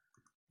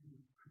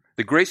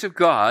 The grace of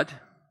God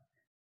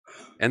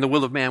and the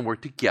will of man were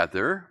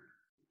together.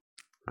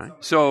 Right?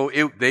 So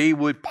they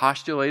would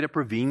postulate a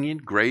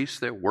prevenient grace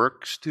that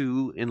works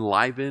to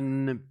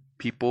enliven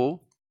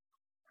people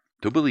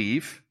to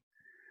believe.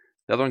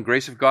 The other one,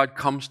 grace of God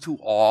comes to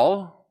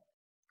all,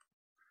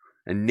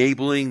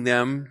 enabling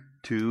them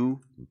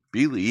to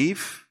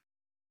believe.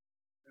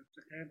 That's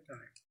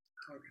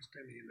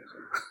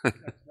anti-Augustinianism.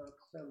 That's not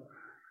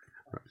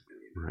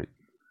semi-Augustinianism. Right.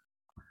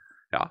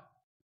 Yeah.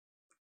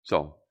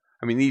 So,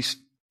 I mean,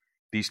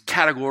 these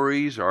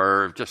categories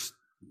are just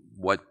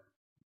what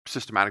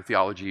systematic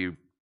theology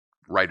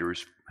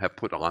writers have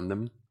put on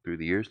them through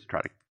the years to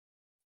try to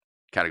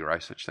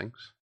categorize such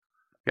things.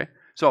 Okay?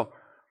 So,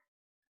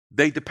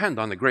 they depend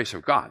on the grace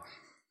of God.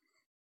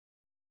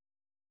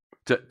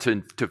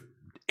 To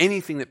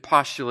anything that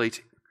postulates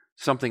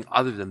something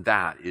other than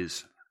that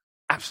is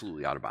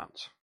absolutely out of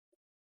bounds.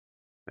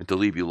 And to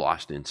leave you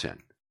lost in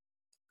sin.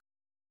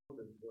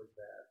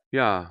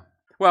 Yeah.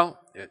 Well,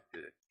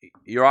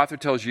 your author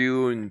tells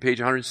you in page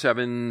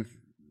 107,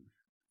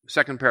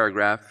 second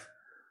paragraph,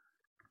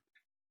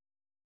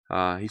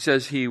 he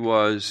says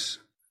he's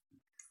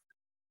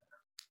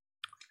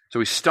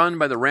stunned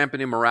by the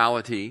rampant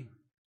immorality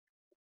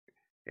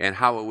and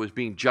how it was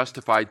being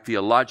justified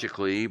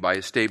theologically by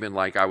a statement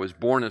like, I was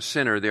born a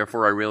sinner,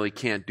 therefore I really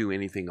can't do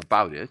anything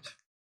about it.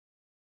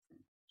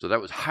 So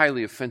that was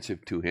highly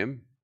offensive to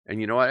him. And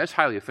you know what? That's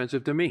highly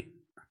offensive to me.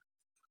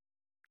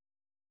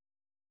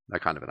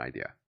 That kind of an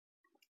idea.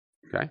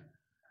 Okay?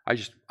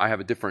 I have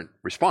a different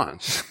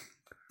response.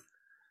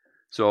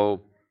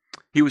 So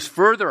he was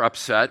further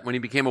upset when he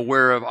became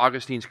aware of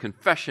Augustine's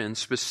confession,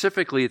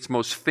 specifically its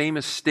most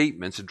famous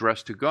statements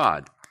addressed to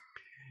God.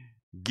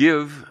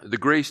 Give the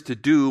grace to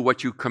do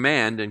what you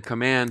command and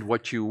command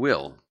what you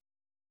will.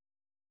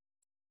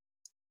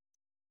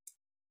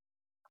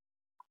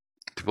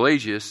 To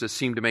Pelagius, this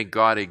seemed to make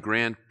God a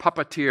grand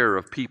puppeteer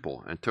of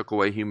people and took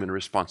away human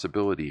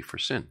responsibility for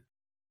sin.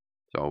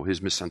 So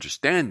his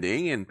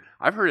misunderstanding, and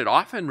I've heard it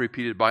often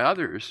repeated by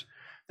others,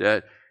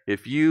 that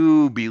if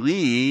you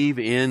believe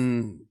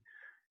in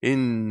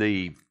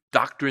the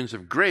doctrines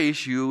of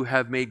grace, you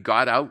have made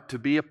God out to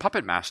be a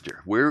puppet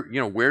master.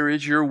 Where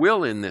is your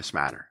will in this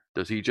matter?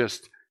 Does he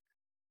just,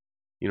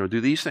 do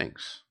these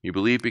things? You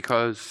believe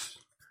because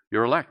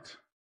you're elect.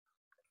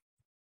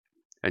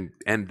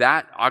 And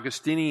that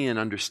Augustinian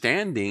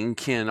understanding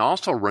can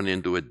also run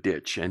into a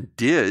ditch, and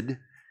did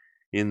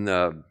in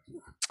the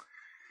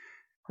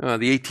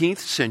 18th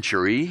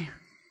century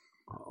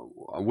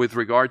with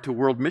regard to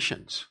world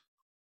missions.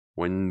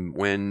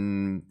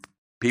 When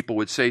people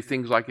would say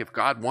things like, if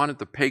God wanted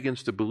the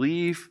pagans to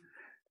believe,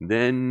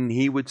 then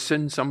he would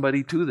send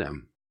somebody to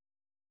them.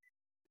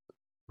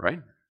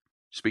 Right?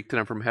 Speak to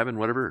them from heaven,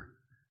 whatever.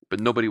 But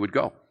nobody would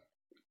go.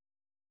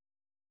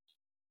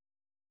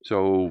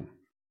 So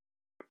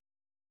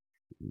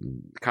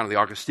kind of the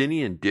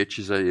Augustinian ditch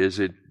is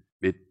it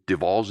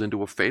devolves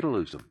into a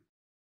fatalism.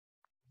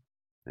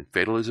 And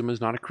fatalism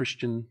is not a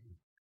Christian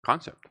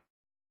concept.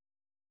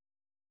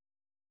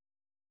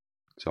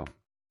 So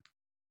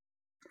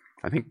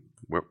I think,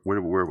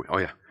 where were we? Oh,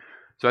 yeah.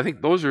 So I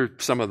think those are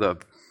some of the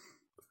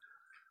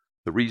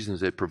reasons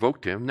that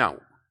provoked him. Now,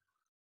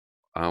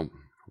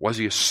 was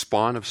he a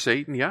spawn of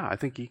Satan? Yeah, I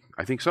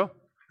think so.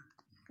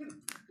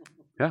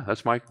 Yeah,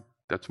 that's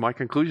my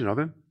conclusion of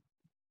him,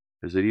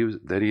 is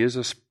that he is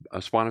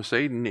a spawn of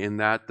Satan, in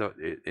that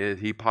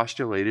he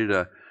postulated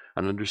an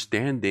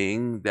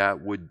understanding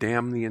that would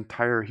damn the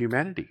entire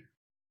humanity.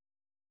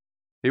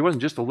 He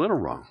wasn't just a little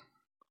wrong.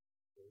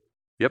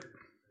 Yep.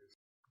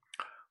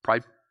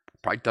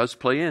 Pride does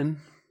play in.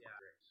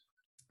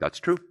 That's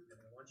true.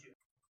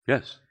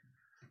 Yes,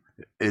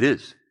 it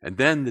is. And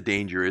then the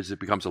danger is it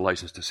becomes a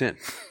license to sin.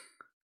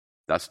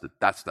 That's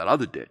that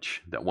other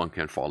ditch that one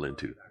can fall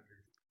into.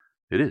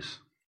 It is.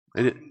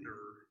 You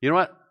know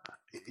what?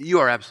 You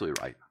are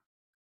absolutely right.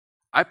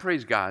 I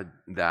praise God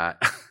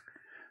that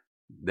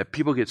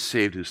people get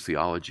saved whose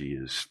theology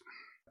is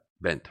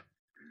bent.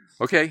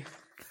 Okay.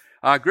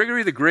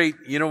 Gregory the Great,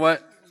 you know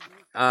what?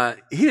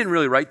 He didn't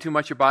really write too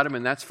much about him,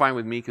 and that's fine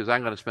with me, because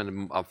I'm going to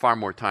spend far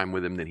more time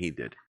with him than he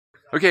did.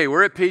 Okay,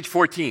 we're at page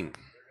 14.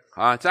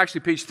 It's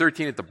actually page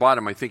 13 at the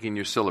bottom, I think, in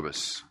your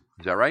syllabus.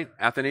 Is that right?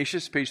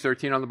 Athanasius, page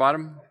 13 on the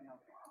bottom?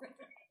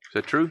 Is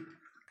that true?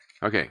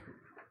 Okay.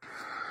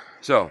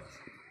 So,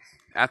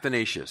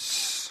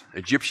 Athanasius,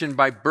 Egyptian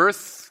by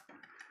birth,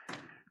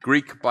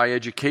 Greek by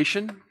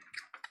education,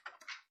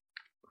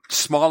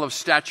 small of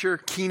stature,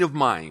 keen of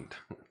mind,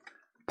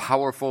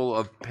 powerful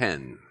of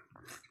pen.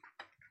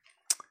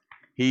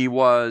 He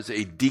was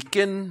a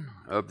deacon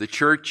of the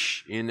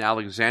church in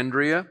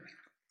Alexandria,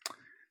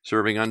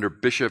 serving under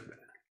Bishop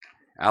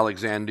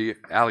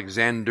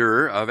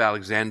Alexander of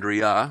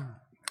Alexandria,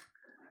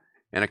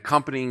 and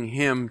accompanying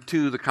him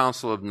to the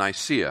Council of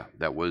Nicaea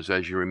that was,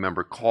 as you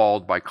remember,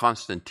 called by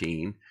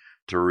Constantine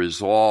to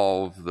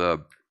resolve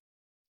the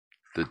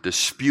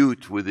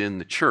dispute within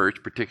the church,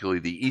 particularly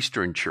the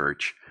Eastern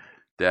Church,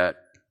 that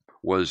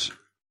was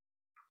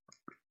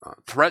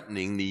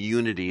threatening the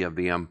unity of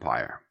the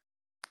empire.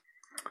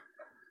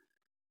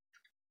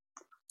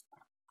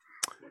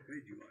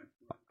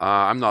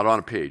 I'm not on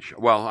a page.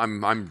 Well,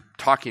 I'm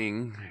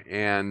talking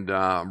and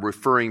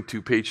referring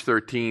to page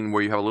 13,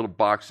 where you have a little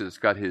box that's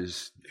got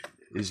his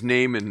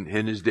name and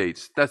his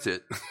dates. That's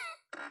it.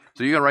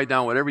 So you can write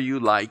down whatever you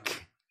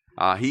like.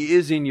 He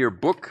is in your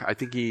book. I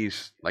think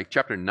he's like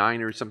chapter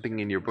 9 or something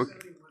in your book.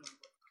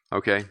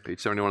 Okay,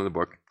 page 71 of the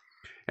book.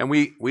 And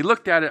we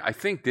looked at it, I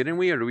think, didn't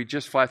we? Or did we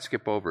just flat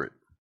skip over it?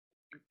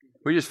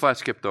 We just flat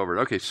skipped over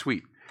it. Okay,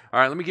 sweet. All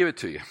right, let me give it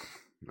to you.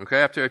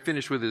 Okay, after I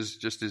finish with his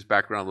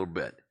background a little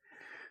bit.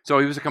 So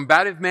he was a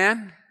combative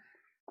man,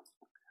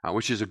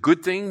 which is a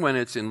good thing when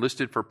it's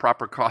enlisted for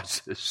proper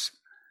causes.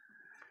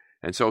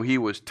 And so he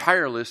was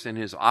tireless in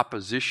his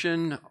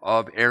opposition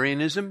of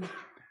Arianism,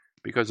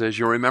 because as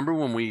you remember,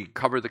 when we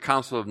covered the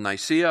Council of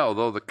Nicaea,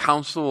 although the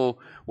council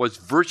was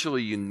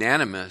virtually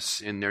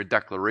unanimous in their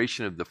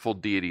declaration of the full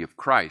deity of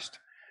Christ,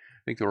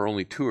 I think there were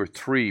only 2 or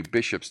 3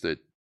 bishops that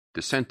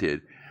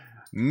dissented.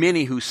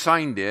 Many who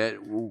signed it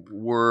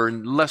were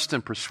less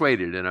than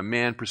persuaded, and a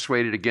man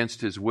persuaded against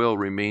his will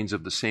remains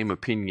of the same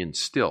opinion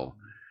still.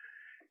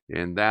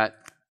 And that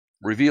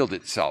revealed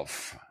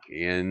itself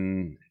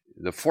in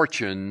the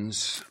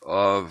fortunes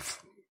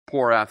of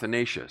poor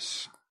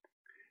Athanasius,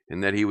 in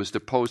that he was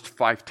deposed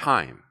 5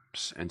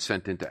 times and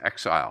sent into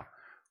exile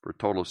for a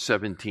total of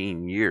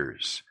 17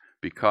 years,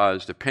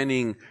 because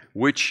depending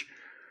which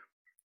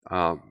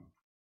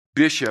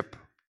bishop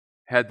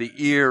had the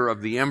ear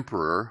of the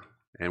emperor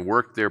and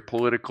worked their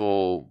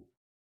political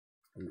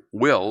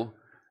will,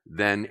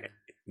 then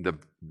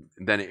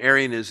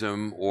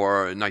Arianism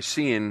or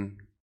Nicene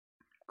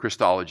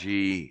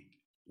Christology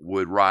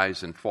would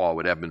rise and fall,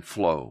 would ebb and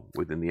flow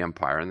within the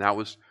empire. And that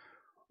was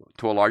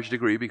to a large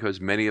degree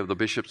because many of the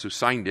bishops who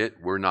signed it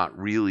were not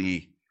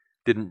really,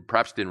 didn't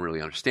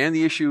really understand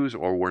the issues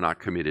or were not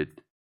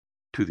committed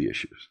to the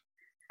issues.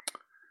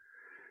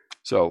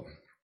 So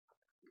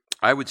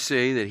I would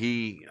say that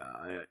he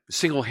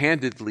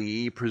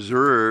single-handedly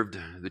preserved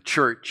the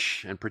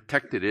church and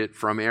protected it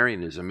from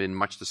Arianism in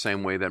much the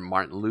same way that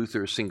Martin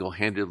Luther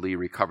single-handedly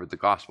recovered the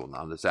gospel.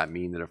 Now, does that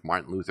mean that if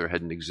Martin Luther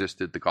hadn't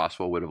existed, the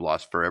gospel would have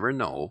lost forever?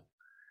 No.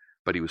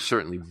 But he was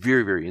certainly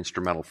very, very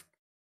instrumental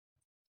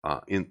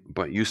in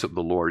use of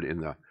the Lord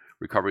in the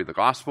recovery of the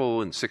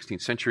gospel in the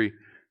 16th century.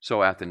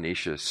 So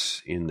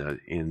Athanasius in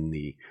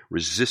the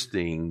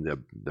resisting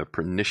the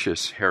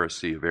pernicious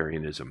heresy of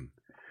Arianism.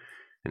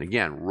 And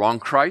again, wrong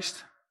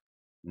Christ,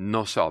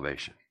 no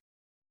salvation.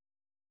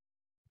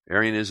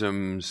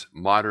 Arianism's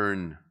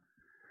modern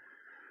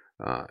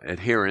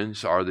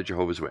adherents are the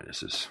Jehovah's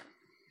Witnesses,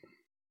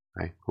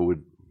 right?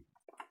 Who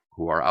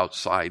are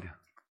outside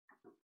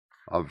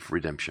of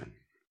redemption.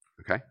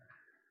 Okay?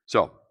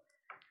 So,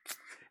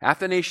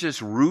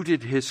 Athanasius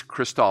rooted his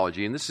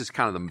Christology, and this is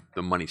kind of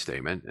the money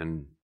statement,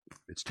 and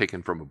it's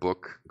taken from a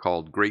book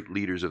called Great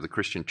Leaders of the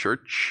Christian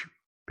Church,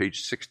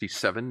 page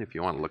 67, if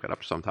you want to look it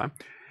up sometime.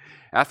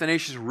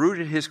 Athanasius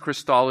rooted his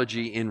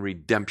Christology in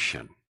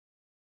redemption.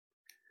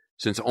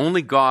 Since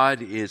only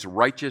God is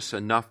righteous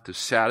enough to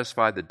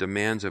satisfy the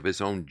demands of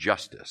his own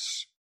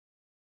justice.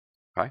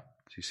 Okay?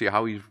 So you see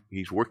how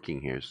he's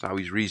working here, how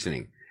he's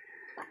reasoning.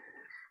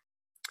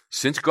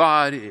 Since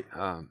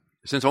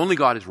only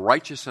God is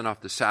righteous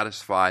enough to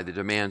satisfy the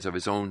demands of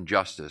his own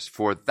justice,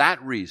 for that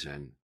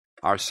reason,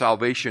 our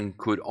salvation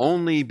could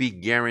only be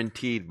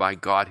guaranteed by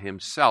God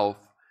himself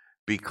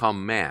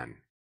become man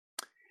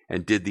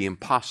and did the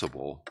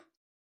impossible,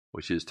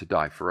 which is to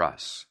die for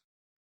us,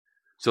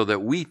 so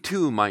that we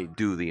too might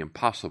do the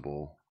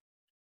impossible,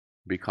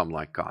 become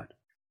like God.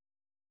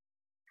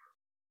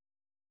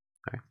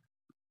 Okay?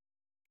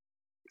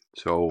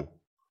 So,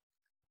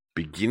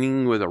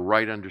 beginning with a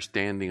right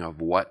understanding of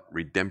what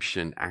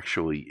redemption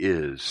actually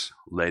is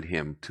led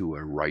him to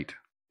a right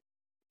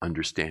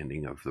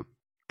understanding of the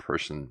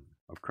person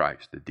of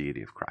Christ, the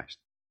deity of Christ.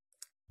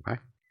 Okay?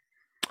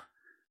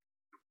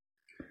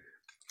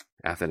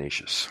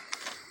 Athanasius.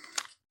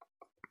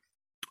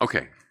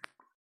 Okay,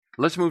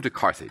 let's move to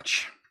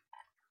Carthage.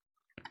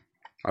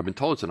 I've been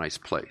told it's a nice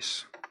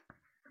place.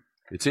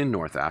 It's in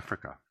North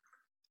Africa.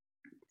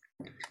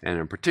 And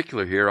in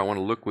particular here, I want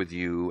to look with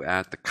you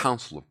at the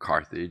Council of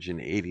Carthage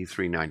in AD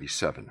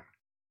 397.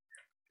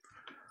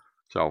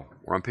 So,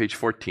 we're on page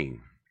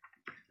 14.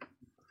 Let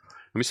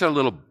me set a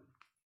little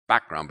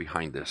background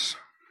behind this.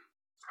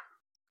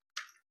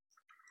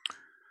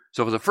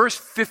 So, for the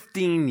first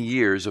 15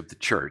 years of the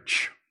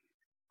church,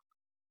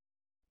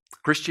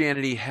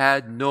 Christianity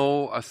had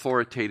no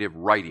authoritative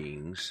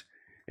writings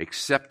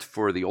except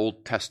for the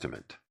Old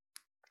Testament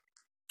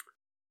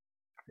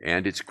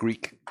and its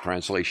Greek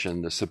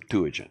translation, the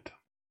Septuagint.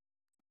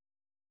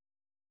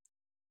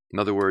 In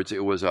other words,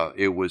 it was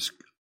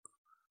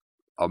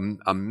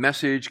a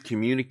message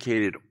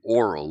communicated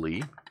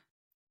orally.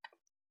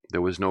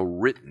 There was no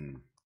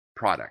written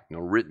product, no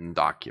written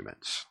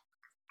documents.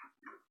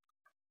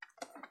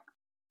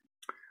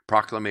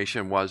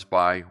 Proclamation was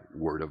by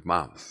word of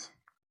mouth.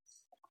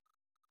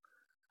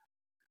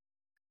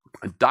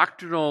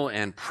 Doctrinal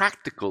and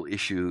practical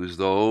issues,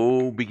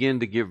 though,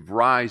 begin to give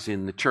rise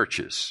in the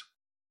churches.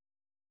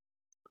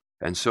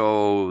 And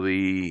so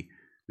the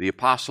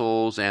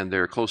apostles and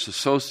their close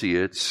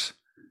associates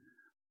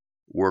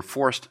were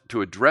forced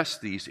to address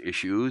these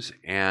issues,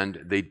 and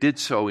they did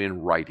so in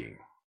writing.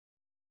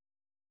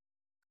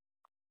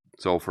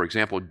 So, for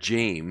example,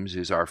 James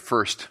is our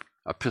first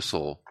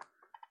epistle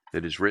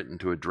that is written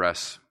to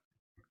address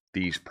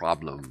these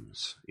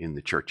problems in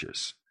the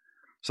churches.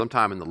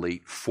 Sometime in the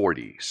late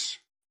 40s.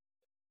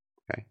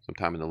 Okay,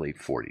 sometime in the late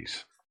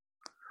 40s.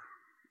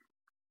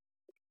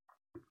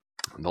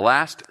 The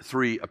last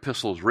three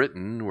epistles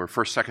written were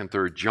 1st, 2nd,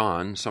 3rd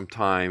John,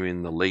 sometime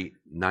in the late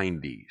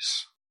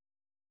 90s.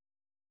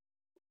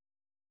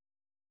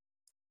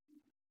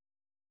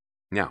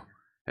 Now,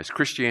 as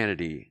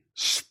Christianity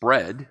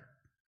spread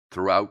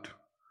throughout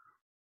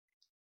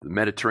the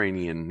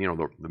Mediterranean,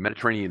 the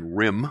Mediterranean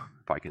rim,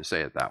 if I can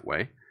say it that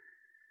way,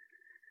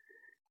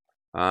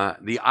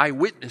 the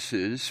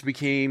eyewitnesses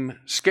became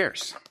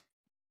scarce.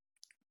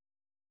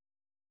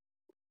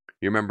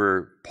 You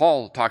remember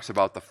Paul talks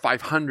about the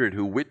 500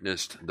 who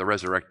witnessed the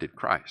resurrected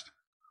Christ.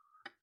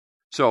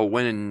 So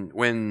when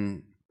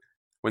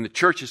the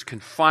church is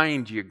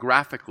confined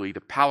geographically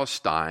to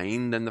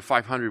Palestine, then the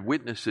 500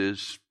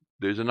 witnesses,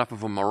 there's enough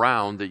of them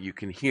around that you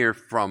can hear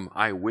from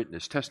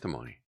eyewitness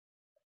testimony.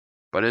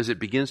 But as it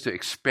begins to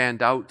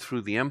expand out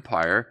through the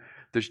empire,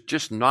 there's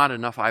just not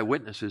enough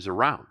eyewitnesses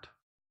around.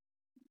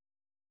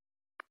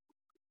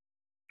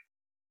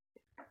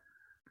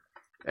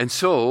 And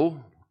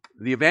so,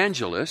 the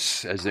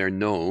evangelists, as they're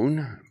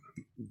known,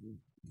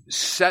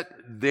 set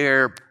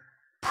their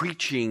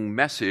preaching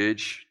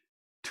message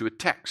to a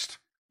text.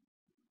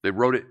 They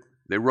wrote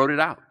it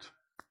out.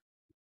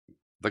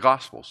 The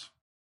Gospels.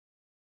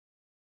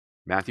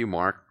 Matthew,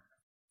 Mark,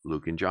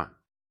 Luke, and John.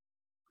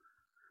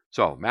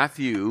 So,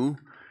 Matthew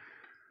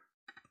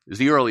is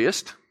the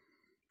earliest,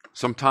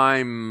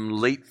 sometime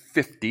late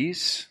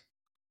 50s.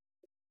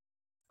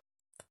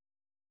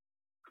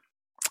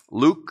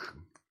 Luke,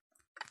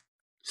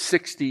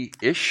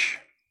 60-ish.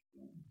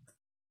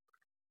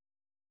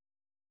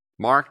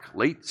 Mark,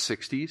 late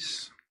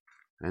 60s.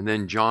 And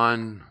then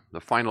John,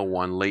 the final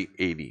one, late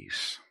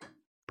 80s.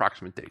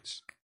 Approximate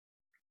dates.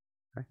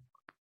 Okay.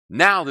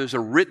 Now there's a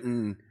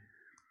written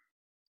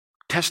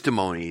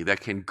testimony that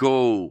can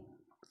go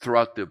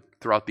throughout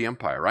the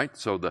empire, right?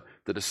 So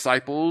the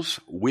disciples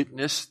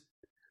witnessed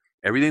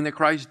everything that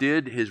Christ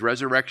did, his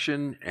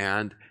resurrection,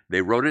 and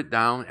they wrote it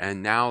down,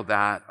 and now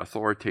that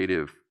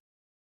authoritative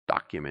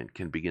document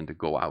can begin to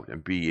go out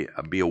and be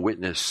a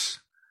witness.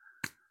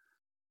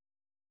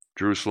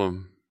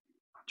 Jerusalem,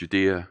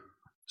 Judea,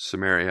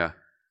 Samaria,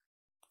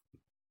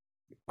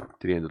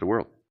 to the end of the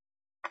world.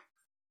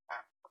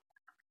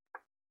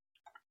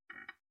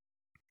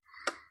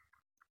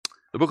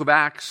 The book of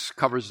Acts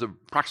covers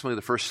approximately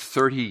the first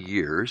 30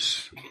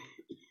 years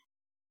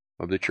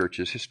of the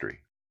church's history.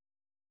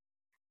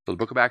 So the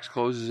book of Acts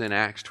closes in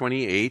Acts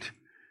 28.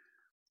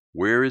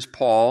 Where is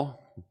Paul?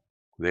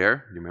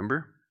 There, you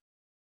remember?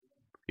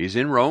 He's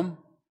in Rome.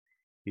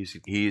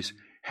 He's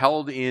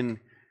held in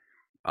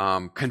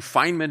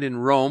confinement in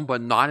Rome,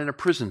 but not in a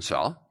prison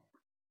cell.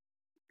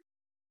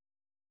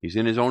 He's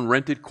in his own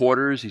rented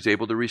quarters. He's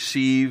able to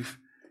receive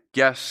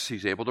guests.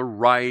 He's able to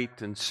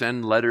write and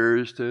send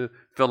letters to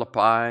Philippi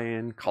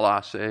and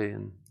Colossae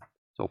and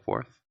so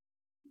forth.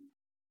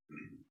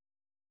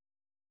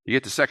 You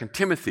get to 2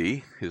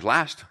 Timothy, his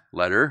last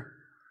letter,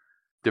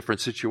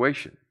 different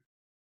situation.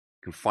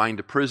 Confined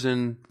to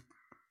prison.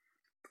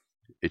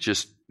 It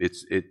just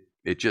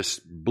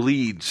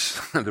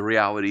bleeds the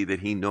reality that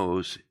he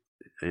knows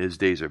his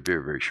days are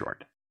very, very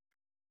short.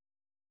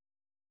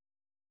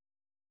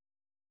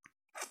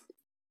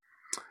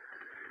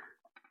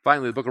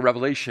 Finally, the book of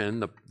Revelation,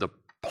 the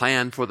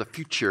plan for the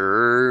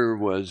future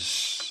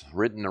was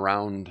written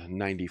around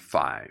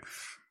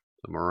 95,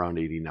 somewhere around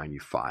 80,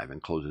 95,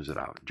 and closes it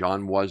out.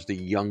 John was the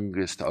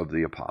youngest of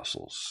the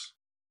apostles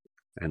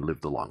and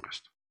lived the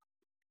longest.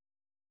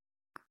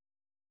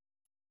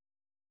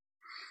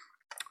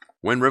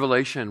 When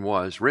Revelation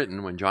was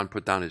written, when John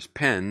put down his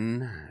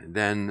pen,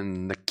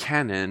 then the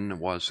canon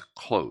was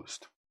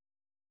closed.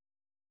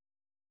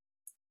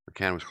 The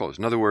canon was closed.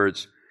 In other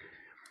words,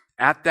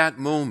 at that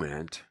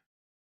moment,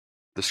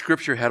 the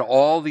Scripture had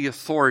all the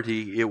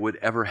authority it would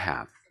ever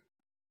have.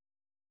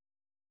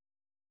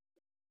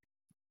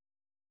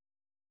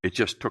 It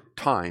just took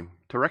time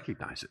to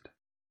recognize it.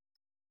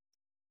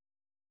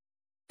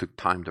 Took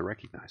time to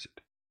recognize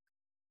it.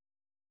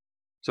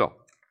 So,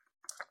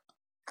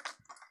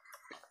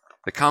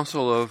 the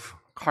Council of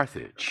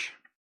Carthage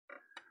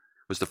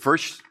was the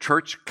first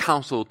church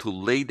council to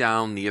lay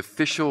down the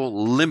official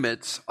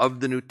limits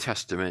of the New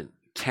Testament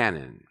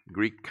canon.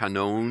 Greek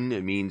canon,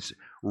 it means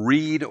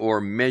reed or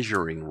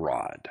measuring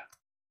rod.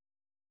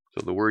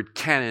 So the word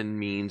canon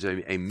means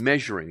a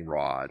measuring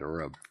rod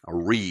or a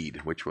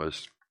reed, which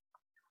was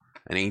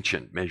an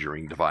ancient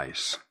measuring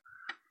device.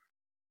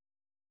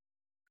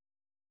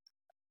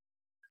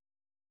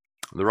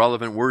 The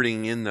relevant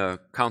wording in the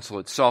council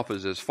itself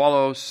is as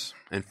follows.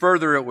 And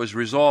further, it was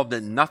resolved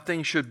that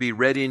nothing should be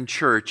read in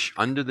church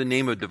under the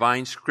name of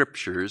divine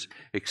scriptures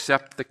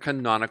except the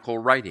canonical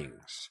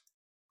writings.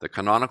 The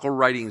canonical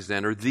writings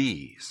then are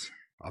these: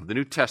 of the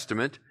New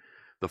Testament,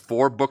 the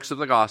 4 books of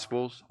the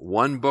Gospels,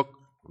 1 book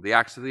of the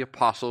Acts of the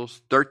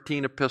Apostles,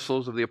 13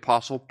 epistles of the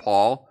Apostle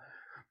Paul,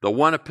 the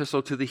 1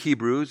 epistle to the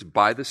Hebrews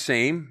by the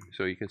same,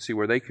 so you can see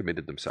where they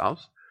committed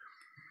themselves,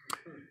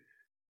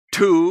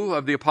 2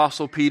 of the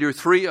Apostle Peter,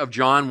 3 of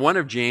John, 1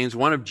 of James,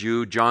 1 of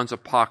Jude, John's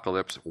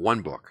Apocalypse,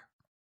 1 book.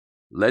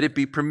 Let it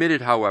be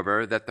permitted,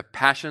 however, that the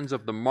passions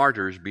of the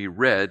martyrs be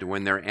read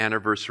when their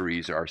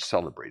anniversaries are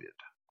celebrated.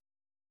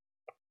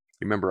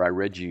 Remember, I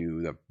read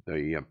you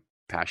the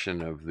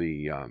passion of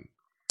the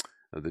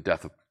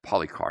death of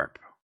Polycarp,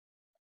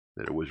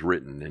 that it was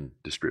written and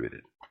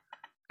distributed.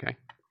 Okay?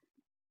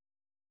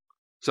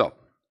 So,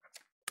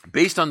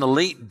 based on the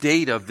late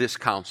date of this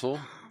council,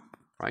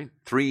 right,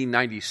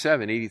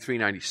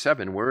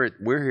 8397,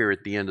 we're here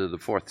at the end of the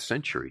 4th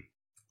century.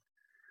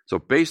 So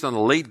based on the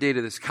late date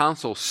of this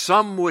council,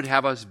 some would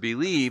have us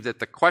believe that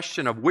the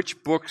question of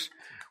which books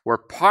were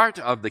part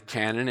of the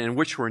canon and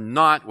which were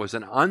not was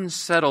an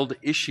unsettled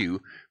issue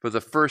for the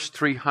first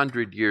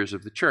 300 years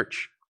of the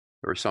church.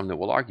 There are some that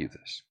will argue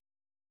this.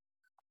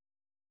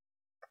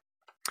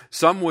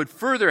 Some would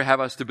further have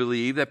us to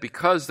believe that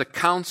because the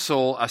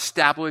council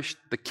established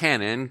the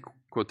canon,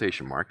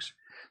 quotation marks,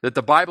 that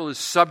the Bible is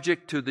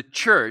subject to the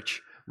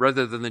church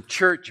rather than the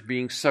church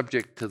being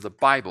subject to the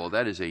Bible.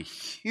 That is a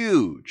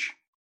huge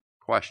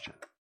question.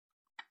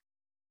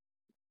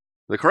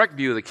 The correct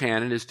view of the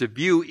canon is to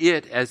view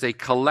it as a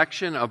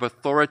collection of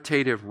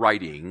authoritative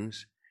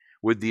writings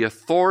with the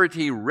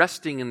authority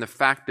resting in the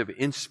fact of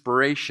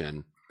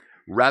inspiration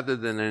rather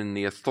than in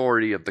the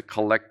authority of the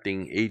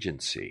collecting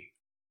agency.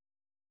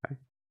 Okay?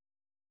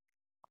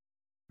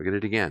 Look at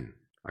it again.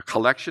 A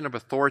collection of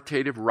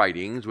authoritative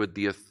writings with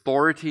the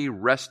authority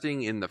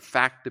resting in the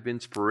fact of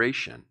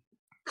inspiration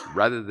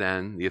rather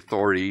than the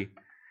authority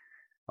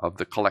of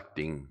the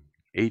collecting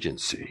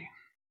agency.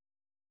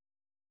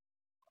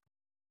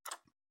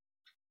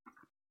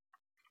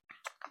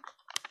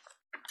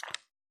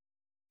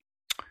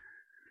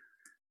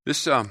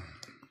 This, let's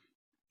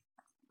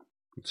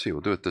see,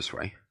 we'll do it this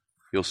way.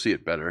 You'll see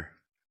it better.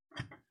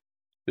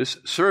 This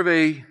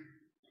survey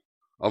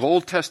of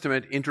Old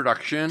Testament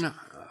introduction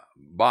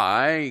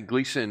by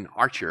Gleason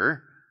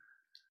Archer,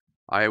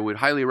 I would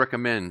highly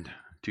recommend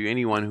to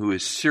anyone who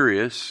is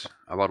serious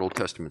about Old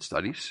Testament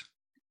studies.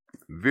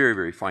 Very,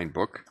 very fine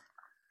book.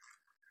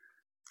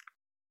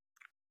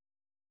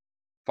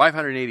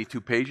 582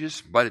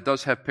 pages, but it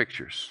does have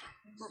pictures.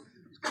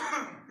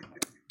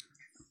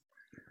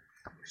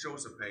 Show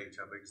us a page.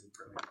 How big is the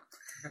print?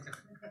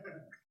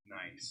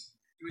 Nice.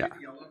 Do we get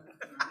yellow?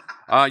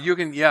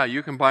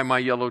 You can buy my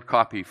yellowed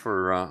copy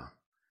for,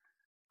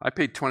 I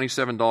paid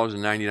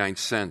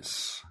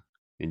 $27.99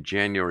 in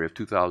January of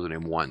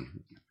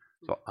 2001.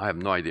 So I have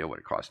no idea what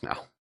it costs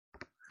now.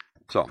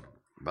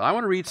 But I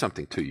want to read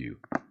something to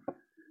you.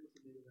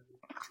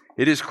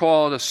 It is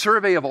called A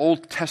Survey of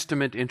Old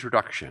Testament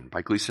Introduction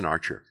by Gleason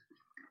Archer.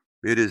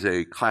 It is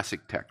a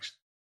classic text.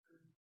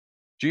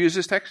 Do you use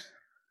this text?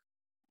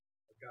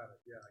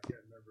 Yeah, I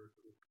can't remember.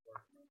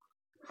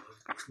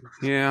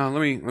 Yeah, let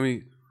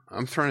me,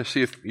 I'm trying to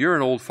see if, you're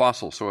an old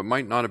fossil, so it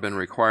might not have been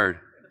required.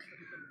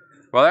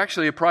 Well,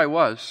 actually, it probably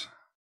was.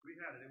 We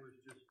had it. It was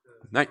just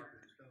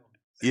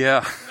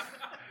yeah.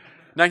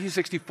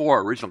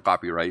 1964, original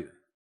copyright.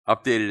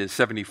 Updated in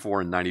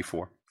 74 and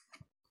 94.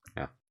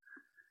 Yeah.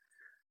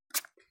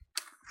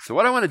 So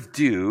what I want to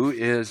do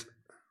is,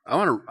 I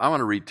want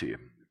to read to you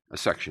a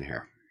section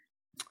here.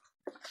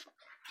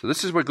 So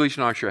this is what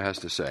Gleason Archer has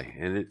to say,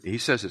 and he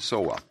says it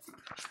so well.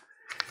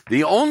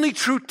 The only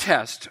true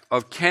test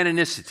of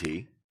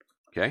canonicity,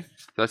 okay,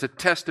 that's a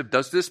test of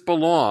does this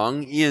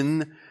belong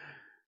in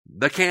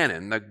the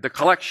canon, the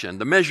collection,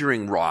 the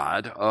measuring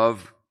rod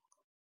of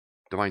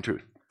divine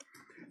truth.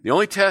 The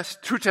only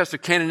true test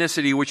of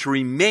canonicity which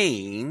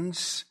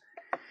remains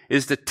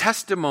is the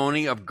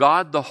testimony of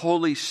God the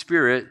Holy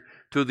Spirit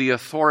to the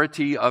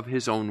authority of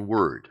His own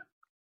word.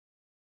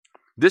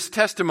 This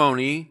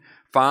testimony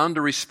found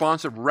a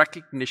response of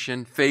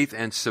recognition, faith,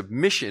 and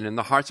submission in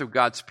the hearts of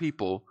God's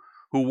people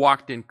who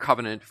walked in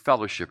covenant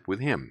fellowship with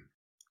Him.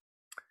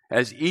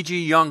 As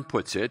E.G. Young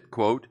puts it,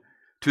 quote,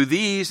 to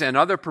these and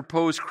other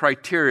proposed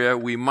criteria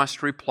we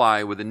must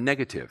reply with a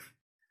negative.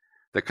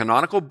 The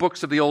canonical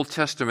books of the Old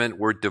Testament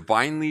were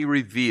divinely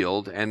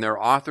revealed, and their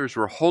authors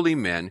were holy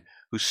men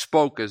who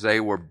spoke as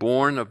they were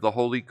born of the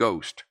Holy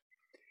Ghost.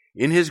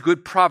 In His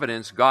good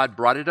providence, God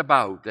brought it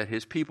about that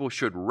His people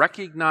should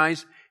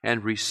recognize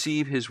and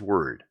receive His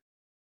word.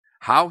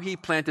 How He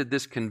planted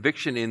this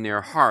conviction in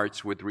their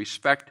hearts with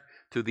respect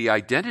to the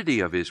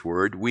identity of His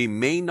word, we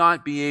may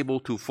not be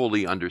able to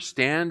fully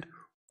understand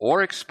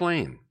or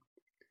explain.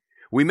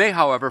 We may,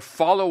 however,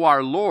 follow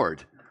our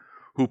Lord,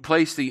 who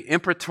placed the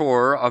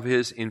imprimatur of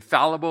His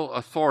infallible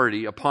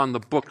authority upon the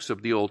books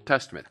of the Old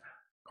Testament.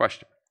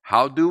 Question: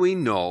 how do we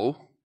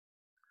know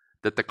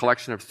that the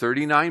collection of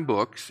 39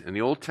 books in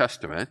the Old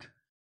Testament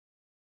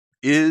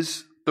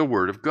is the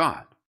Word of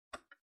God,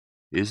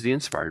 is the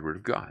inspired Word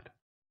of God?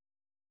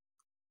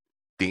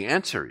 The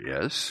answer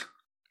is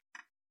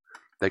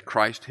that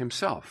Christ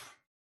Himself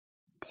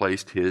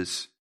placed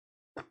His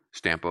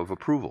stamp of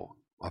approval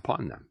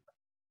upon them.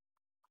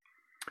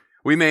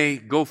 We may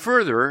go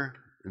further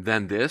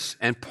than this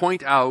and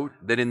point out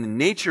that in the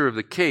nature of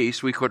the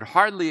case, we could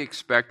hardly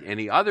expect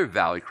any other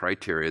valid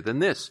criteria than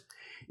this.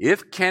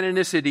 If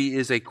canonicity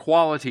is a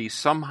quality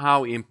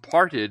somehow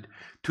imparted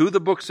to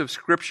the books of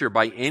Scripture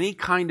by any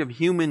kind of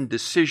human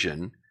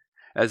decision,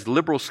 as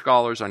liberal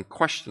scholars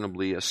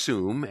unquestionably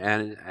assume,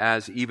 and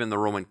as even the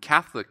Roman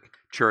Catholic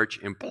Church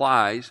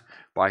implies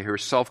by her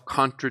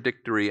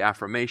self-contradictory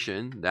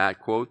affirmation that,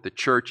 quote, the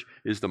Church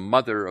is the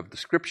mother of the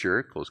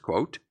Scripture, close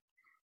quote,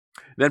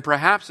 then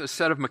perhaps a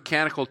set of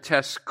mechanical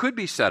tests could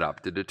be set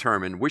up to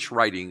determine which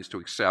writings to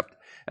accept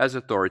as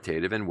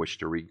authoritative and which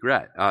to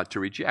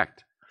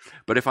reject.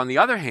 But if, on the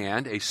other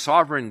hand, a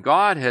sovereign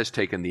God has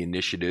taken the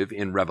initiative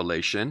in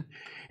revelation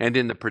and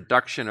in the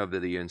production of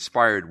the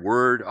inspired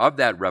word of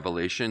that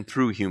revelation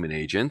through human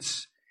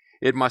agents,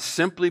 it must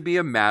simply be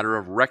a matter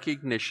of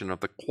recognition of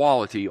the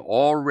quality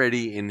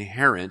already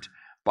inherent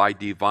by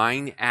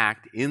divine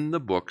act in the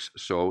books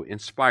so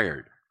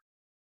inspired.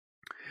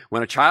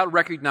 When a child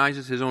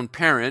recognizes his own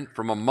parent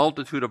from a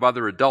multitude of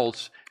other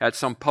adults at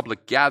some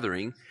public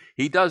gathering,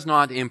 he does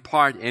not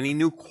impart any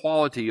new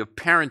quality of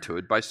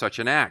parenthood by such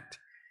an act.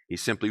 He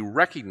simply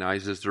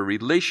recognizes the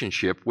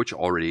relationship which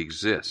already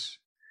exists.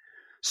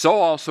 So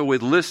also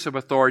with lists of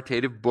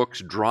authoritative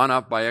books drawn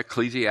up by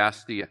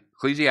ecclesiastical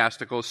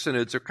ecclesiastical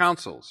synods or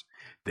councils.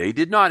 They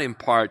did not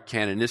impart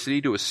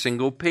canonicity to a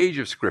single page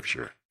of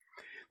Scripture.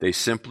 They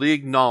simply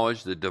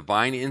acknowledged the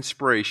divine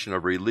inspiration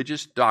of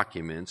religious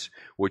documents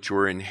which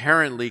were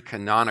inherently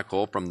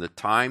canonical from the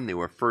time they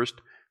were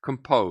first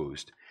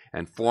composed,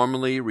 and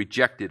formally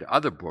rejected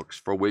other books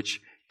for which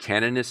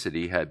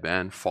canonicity had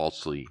been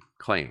falsely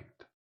claimed.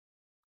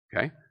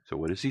 Okay? So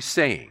what is he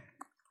saying?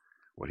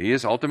 What he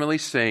is ultimately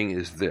saying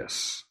is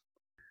this,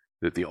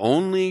 that the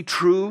only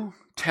true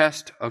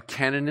test of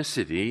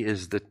canonicity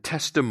is the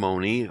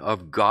testimony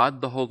of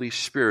God the Holy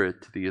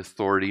Spirit to the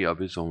authority of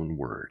his own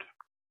word.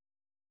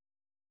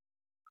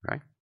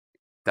 Right?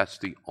 That's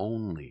the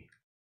only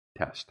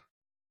test.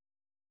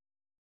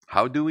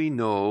 How do we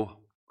know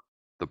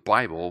the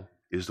Bible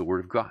is the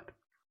Word of God?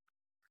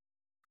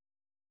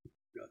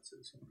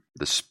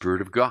 The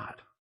Spirit of God,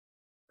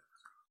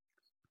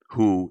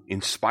 who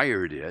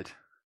inspired it,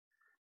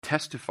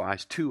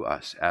 testifies to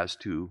us as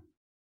to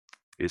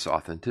its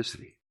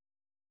authenticity.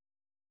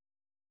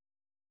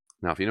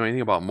 Now, if you know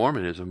anything about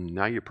Mormonism,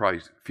 now you're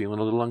probably feeling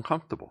a little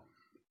uncomfortable,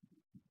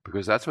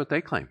 because that's what they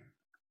claim.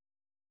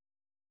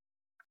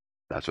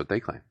 That's what they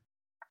claim.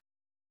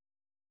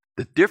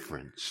 The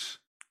difference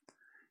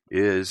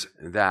is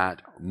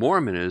that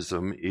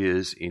Mormonism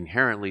is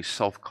inherently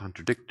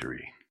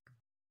self-contradictory.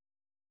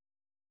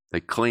 They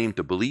claim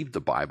to believe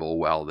the Bible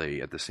while they,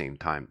 at the same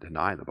time,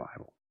 deny the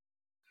Bible.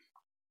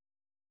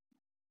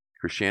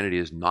 Christianity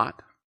is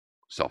not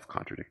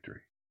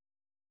self-contradictory.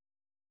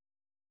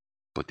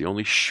 But the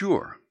only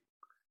sure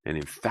and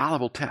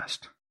infallible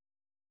test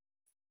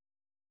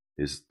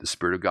is the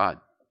Spirit of God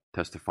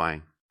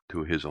testifying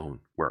to his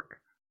own work.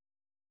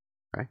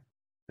 Right?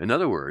 In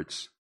other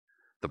words,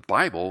 the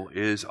Bible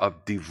is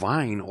of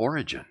divine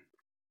origin.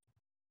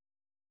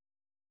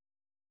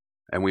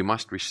 And we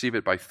must receive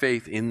it by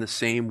faith in the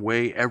same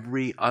way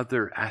every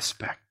other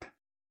aspect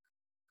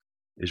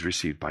is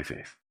received by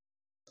faith.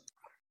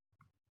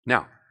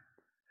 Now,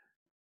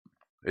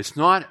 it's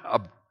not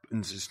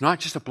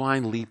just a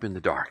blind leap in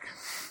the dark.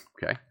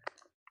 Okay?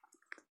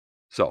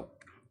 So,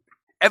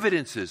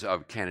 evidences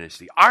of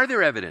canonicity. Are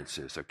there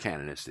evidences of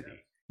canonicity?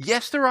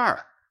 Yes, there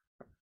are.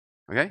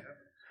 Okay?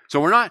 So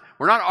we're not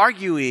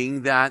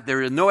arguing that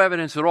there is no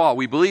evidence at all.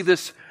 We believe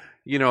this,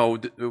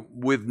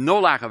 with no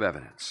lack of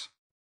evidence.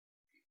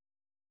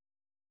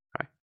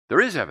 Right?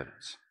 There is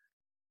evidence.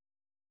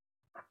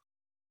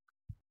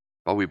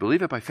 But we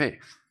believe it by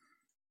faith.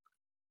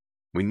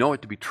 We know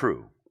it to be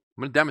true.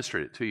 I'm going to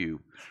demonstrate it to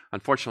you.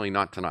 Unfortunately,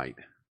 not tonight.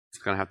 It's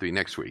going to have to be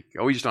next week.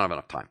 We just don't have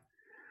enough time.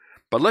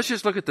 But let's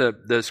just look at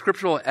the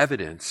scriptural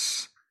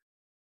evidence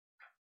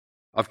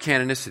of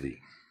canonicity.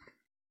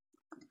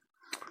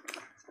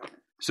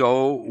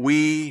 So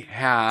we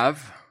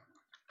have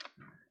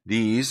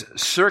these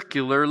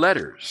circular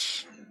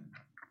letters.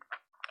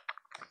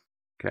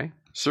 Okay?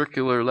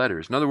 Circular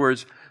letters. In other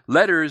words,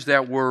 letters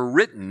that were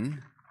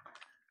written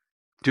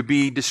to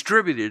be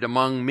distributed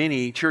among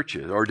many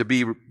churches, or to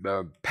be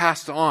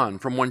passed on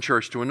from one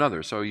church to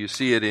another. So you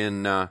see it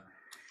in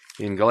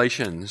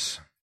Galatians,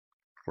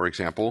 for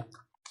example.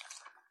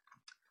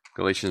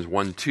 Galatians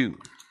 1:2.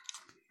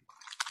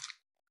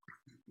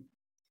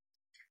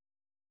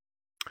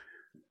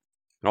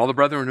 And all the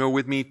brethren who are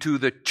with me to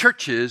the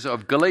churches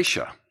of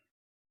Galatia.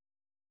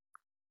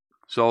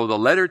 So the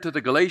letter to the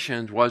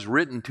Galatians was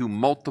written to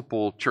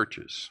multiple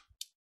churches,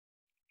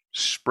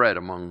 spread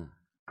among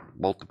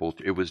multiple.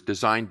 It was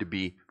designed to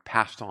be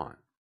passed on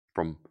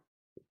from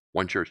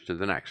one church to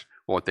the next.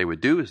 Well, what they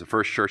would do is the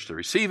first church to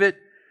receive it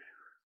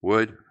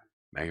would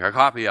make a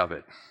copy of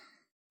it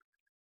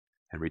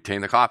and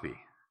retain the copy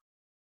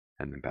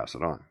and then pass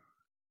it on.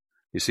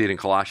 You see it in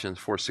Colossians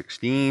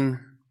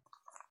 4:16.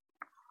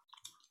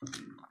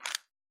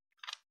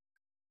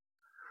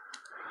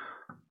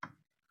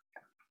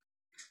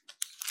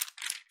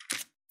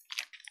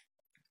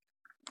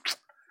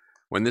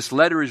 When this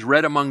letter is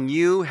read among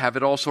you, have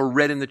it also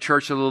read in the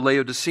church of the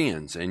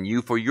Laodiceans, and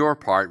you, for your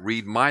part,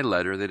 read my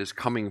letter that is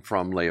coming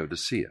from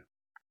Laodicea.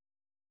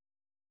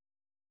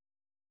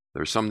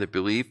 There are some that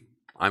believe,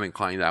 I'm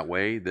inclined that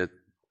way, that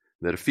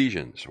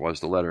Ephesians was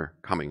the letter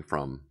coming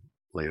from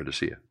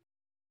Laodicea.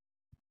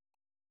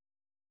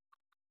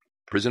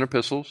 Prison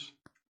epistles,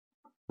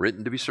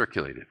 written to be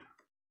circulated.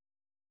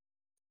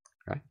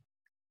 Okay?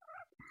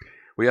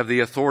 We have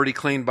the authority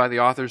claimed by the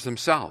authors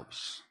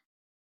themselves.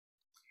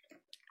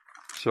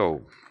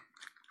 So,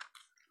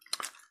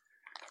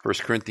 1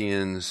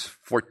 Corinthians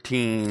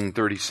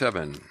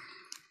 14:37.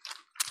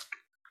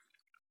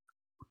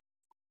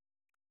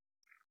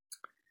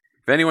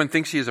 If anyone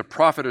thinks he is a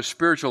prophet or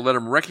spiritual, let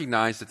him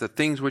recognize that the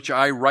things which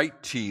I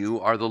write to you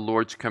are the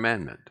Lord's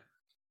commandment.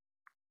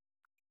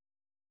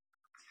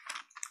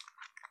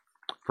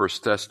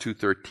 1 Thess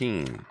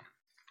 2:13.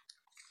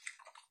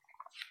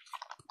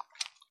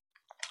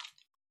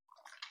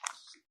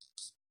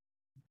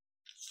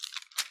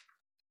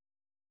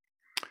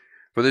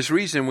 For this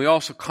reason, we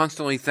also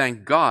constantly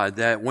thank God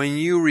that when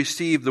you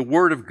received the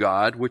word of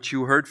God, which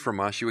you heard from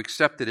us, you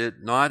accepted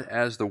it not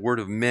as the word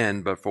of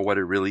men, but for what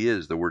it really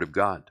is, the word of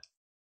God,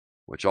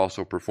 which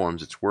also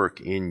performs its work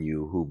in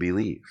you who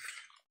believe.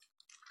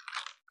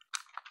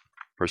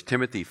 1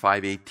 Timothy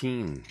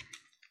 5:18.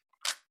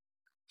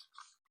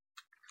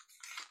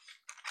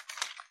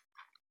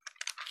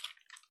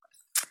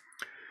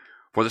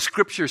 For the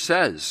scripture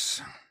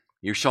says,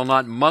 you shall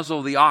not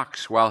muzzle the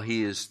ox while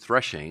he is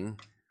threshing,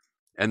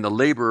 and the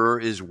laborer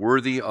is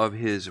worthy of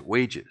his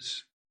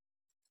wages.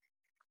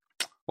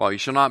 Well, you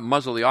shall not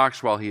muzzle the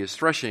ox while he is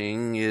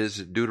threshing is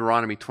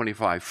Deuteronomy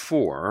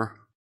 25:4.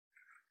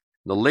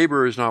 The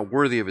laborer is not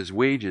worthy of his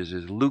wages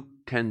is Luke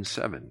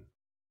 10:7.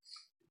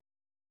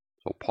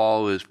 So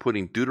Paul is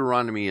putting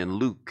Deuteronomy and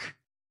Luke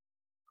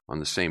on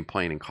the same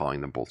plane and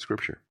calling them both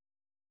scripture.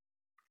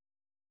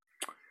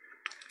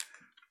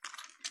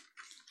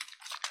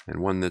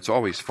 And one that's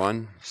always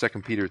fun,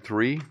 2 Peter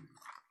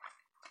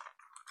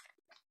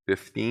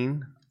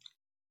 3:15.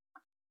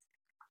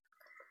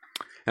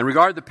 And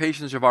regard the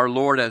patience of our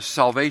Lord as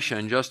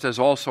salvation, just as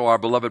also our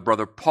beloved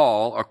brother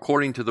Paul,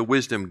 according to the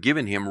wisdom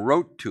given him,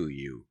 wrote to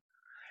you,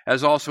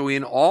 as also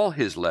in all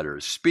his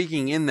letters,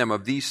 speaking in them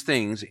of these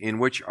things, in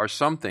which are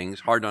some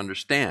things hard to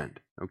understand.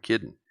 No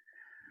kidding.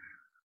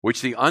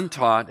 Which the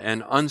untaught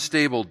and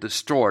unstable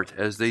distort,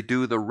 as they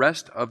do the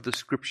rest of the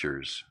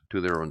scriptures,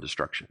 to their own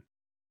destruction.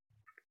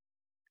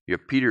 You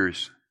have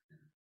Peter's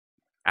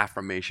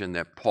affirmation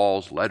that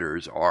Paul's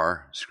letters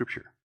are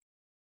scripture.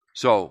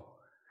 So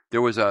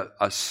there was a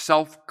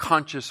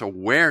self-conscious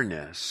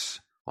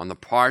awareness on the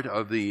part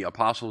of the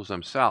apostles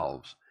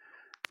themselves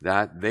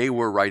that they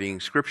were writing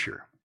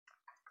scripture.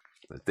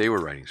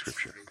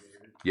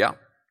 Yeah.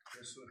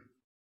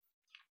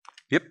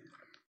 Yep.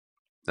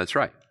 That's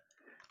right.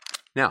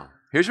 Now,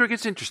 here's where it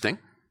gets interesting.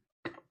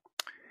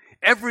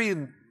 Every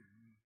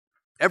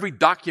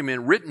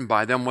document written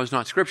by them was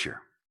not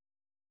scripture.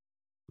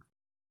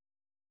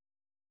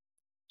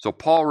 So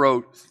Paul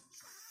wrote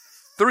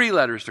 3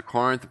 letters to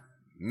Corinth,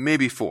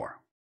 maybe 4.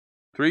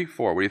 3,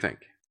 4, what do you think?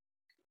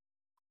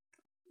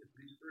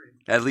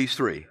 At least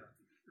 3.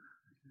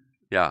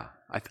 Yeah,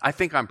 I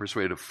think I'm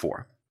persuaded of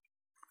 4.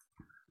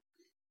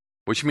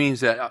 Which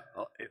means that,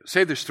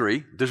 say there's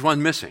 3, there's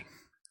 1 missing.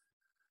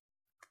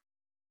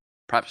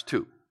 Perhaps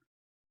 2.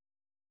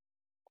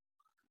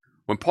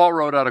 When Paul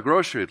wrote out a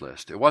grocery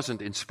list, it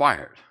wasn't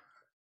inspired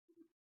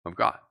of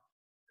God.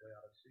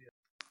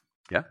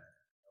 Yeah?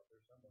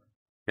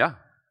 Yeah.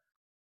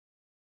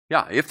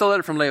 Yeah, if the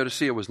letter from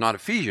Laodicea was not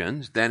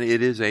Ephesians, then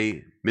it is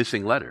a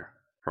missing letter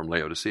from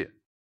Laodicea.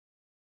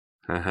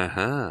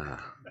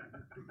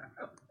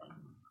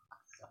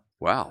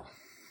 Wow.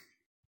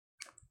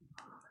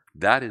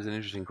 That is an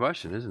interesting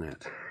question, isn't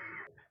it?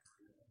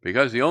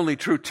 Because the only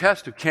true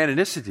test of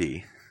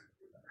canonicity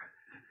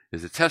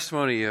is the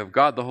testimony of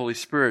God the Holy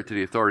Spirit to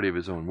the authority of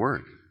his own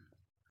word.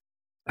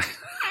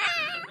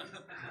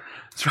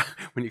 That's right.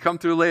 When you come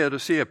through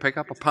Laodicea, pick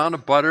up a pound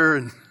of butter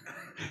and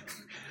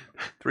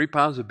 3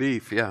 pounds of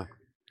beef, yeah.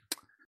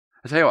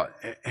 I tell you what,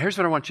 here's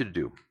what I want you to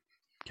do,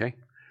 okay?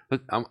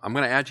 I'm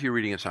going to add to your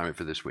reading assignment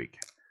for this week.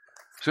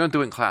 So I'm going to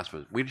do it in class,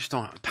 but we just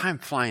don't have time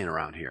flying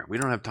around here. We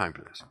don't have time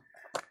for this.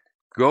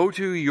 Go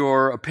to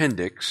your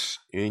appendix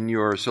in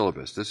your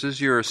syllabus. This is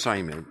your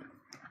assignment,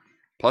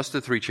 plus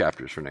the 3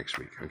 chapters for next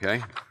week,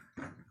 okay?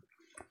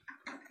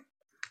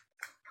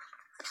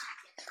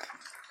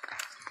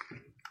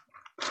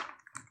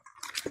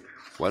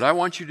 What I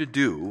want you to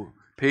do,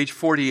 page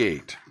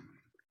 48.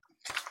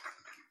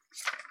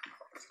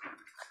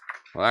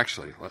 Well,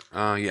 actually,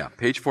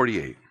 page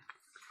 48.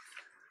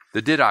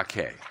 The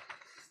Didache.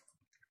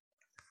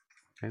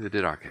 Okay, the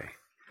Didache.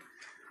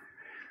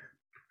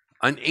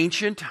 An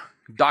ancient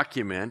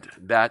document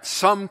that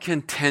some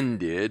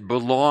contended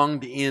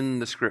belonged in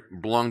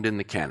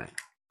the canon.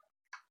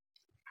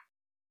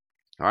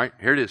 All right,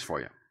 here it is for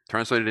you.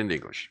 Translated into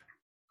English.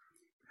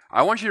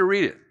 I want you to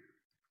read it.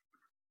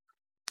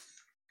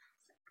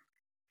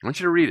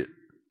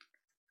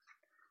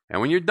 And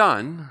when you're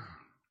done,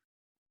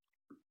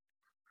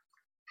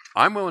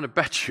 I'm willing to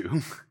bet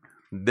you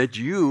that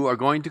you are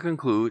going to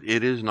conclude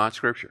it is not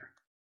Scripture.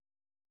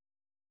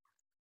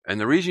 And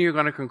the reason you're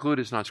going to conclude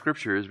it's not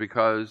Scripture is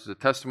because the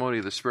testimony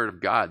of the Spirit of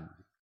God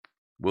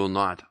will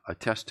not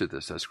attest to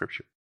this as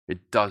Scripture.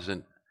 It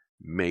doesn't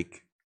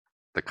make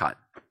the cut.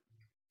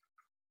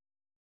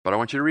 But I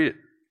want you to read it.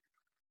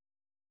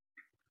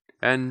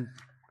 And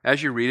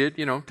as you read it,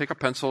 take a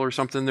pencil or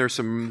something. There's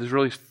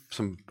really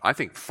some, I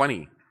think,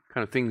 funny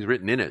kind of things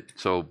written in it.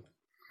 So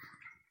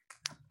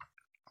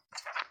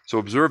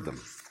observe them.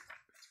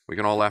 We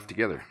can all laugh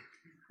together.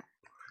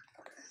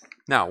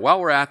 Now, while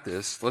we're at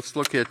this, let's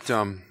look at...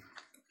 Are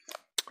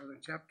the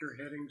chapter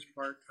headings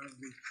part of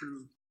the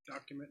true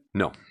document?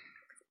 No,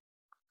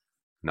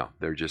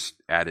 they're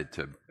just added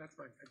to... That's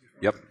fine.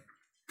 Yep,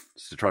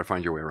 just to try to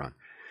find your way around.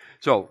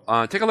 So,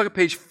 take a look at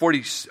page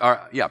 40.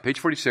 Page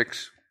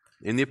 46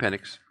 in the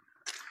appendix.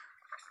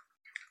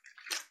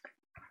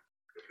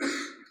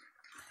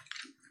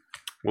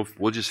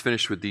 We'll just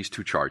finish with these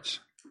 2 charts.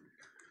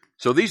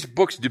 So these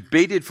books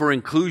debated for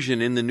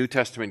inclusion in the New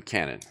Testament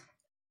canon.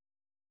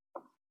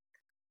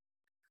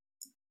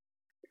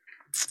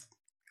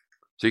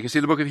 So you can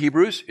see the book of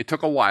Hebrews. It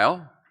took a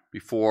while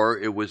before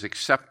it was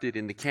accepted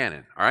in the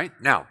canon. All right?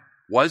 Now,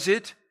 was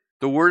it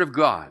the Word of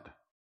God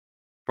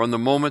from the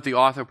moment the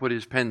author put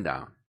his pen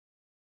down?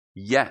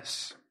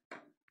 Yes.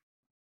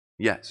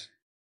 Yes.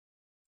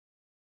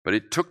 But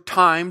it took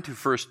time to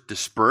first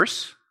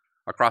disperse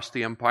across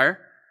the empire.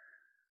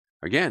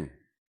 Again,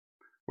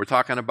 we're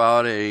talking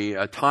about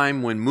a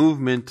time when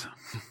movement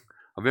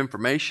of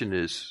information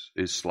is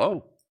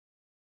slow.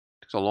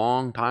 It takes a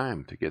long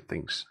time to get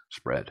things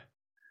spread.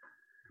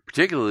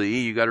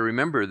 Particularly, you got to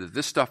remember that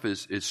this stuff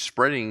is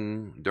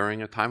spreading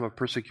during a time of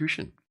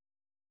persecution.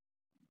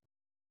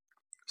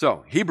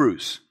 So,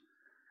 Hebrews,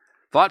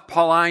 thought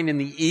Pauline in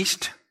the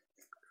East,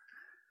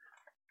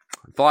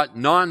 thought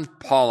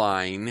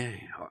non-Pauline,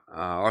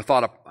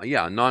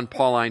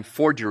 non-Pauline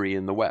forgery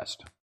in the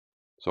West.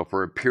 So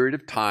for a period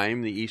of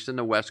time, the East and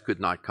the West could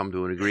not come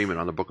to an agreement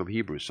on the book of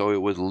Hebrews. So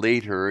it was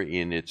later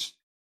in its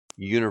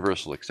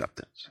universal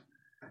acceptance.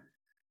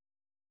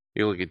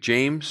 You look at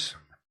James,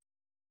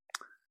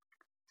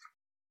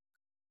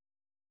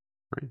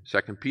 right?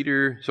 2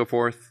 Peter, so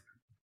forth.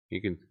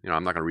 You can,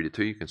 I'm not going to read it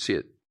to you. You can see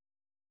it.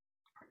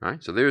 All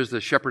right. So there's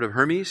the Shepherd of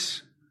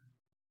Hermes.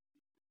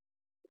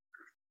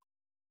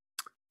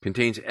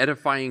 Contains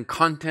edifying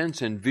contents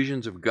and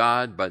visions of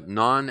God, but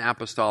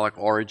non-apostolic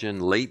origin,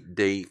 late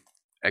date,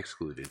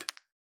 excluded.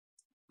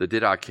 The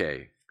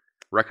Didache,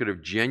 record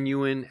of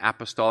genuine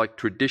apostolic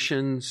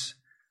traditions,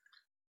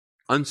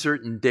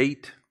 uncertain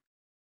date,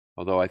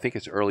 although I think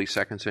it's early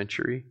 2nd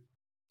century,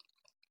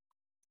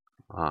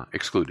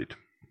 excluded.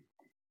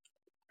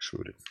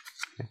 Excluded.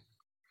 Okay.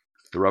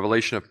 The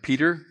revelation of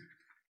Peter,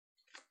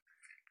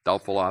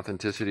 doubtful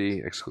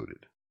authenticity,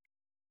 excluded.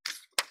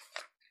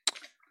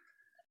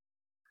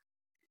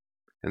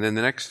 And then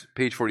the next,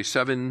 page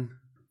 47.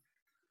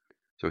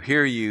 So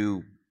here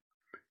you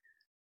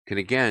can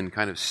again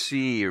kind of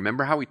see,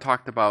 remember how we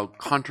talked about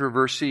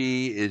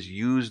controversy is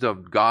used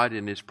of God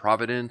in his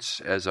providence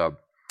as a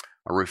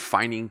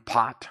refining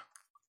pot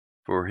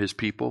for his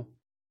people?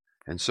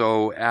 And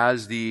so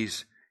as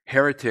these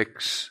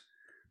heretics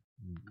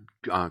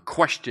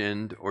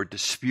questioned or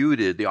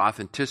disputed the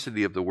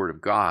authenticity of the Word of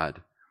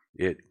God,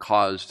 it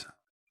caused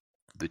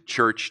the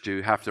church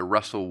to have to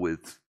wrestle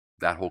with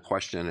that whole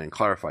question and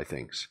clarify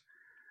things.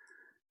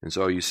 And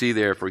so you see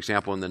there, for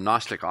example, in the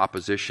Gnostic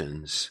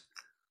oppositions,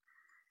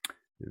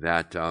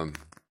 that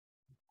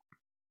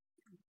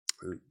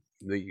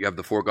you have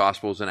the 4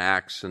 Gospels and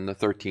Acts and the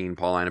 13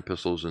 Pauline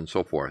epistles and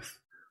so forth.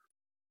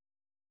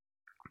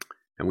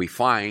 And we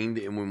find,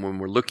 when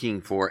we're looking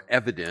for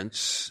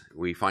evidence,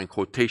 we find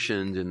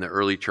quotations in the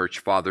early church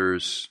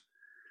fathers.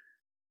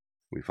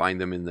 We find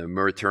them in the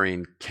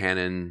Muratorian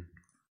canon,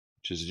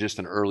 which is just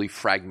an early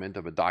fragment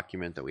of a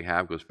document that we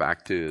have, goes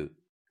back to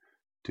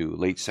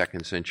late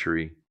 2nd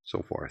century,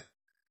 so forth.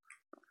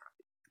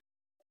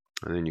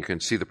 And then you can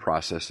see the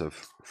process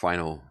of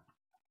final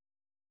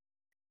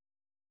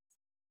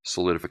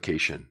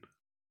solidification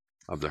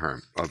of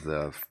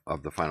the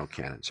final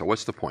canon. So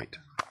what's the point?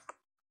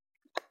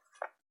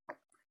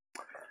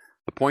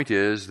 The point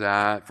is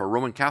that for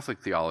Roman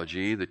Catholic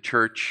theology, the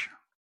church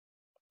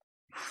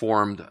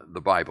formed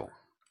the Bible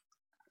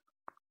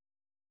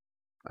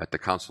at the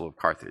Council of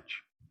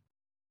Carthage.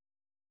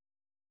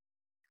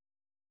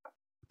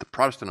 The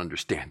Protestant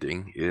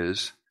understanding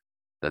is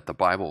that the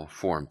Bible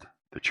formed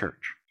the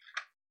church.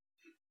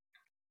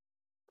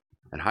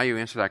 And how you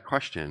answer that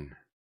question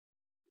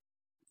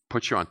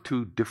puts you on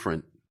 2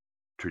 different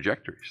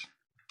trajectories.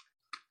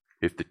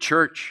 If the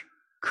church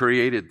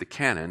created the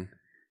canon,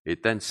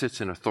 it then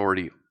sits in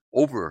authority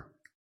over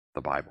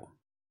the Bible.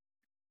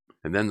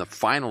 And then the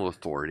final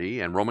authority,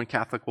 and Roman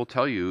Catholic will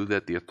tell you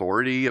that the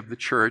authority of the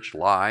church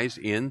lies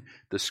in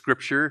the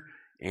Scripture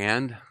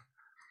and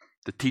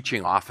the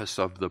teaching office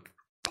of the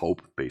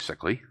Pope,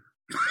 basically.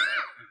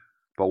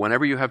 But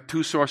whenever you have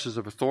 2 sources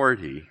of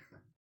authority,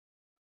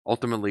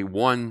 ultimately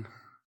one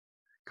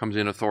comes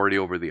in authority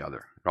over the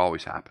other. It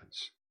always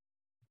happens.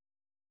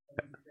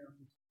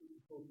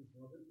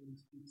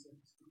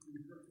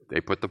 They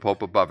put the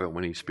Pope above it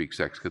when he speaks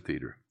ex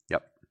cathedra.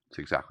 Yep, that's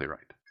exactly right.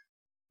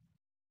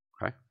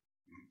 Okay?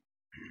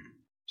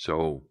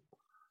 So,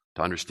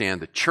 to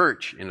understand the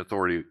church in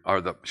authority, or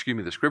the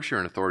Scripture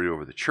in authority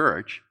over the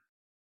church,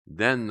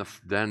 then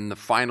the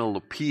final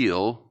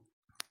appeal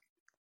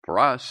for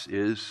us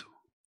is,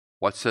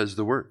 what says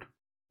the Word?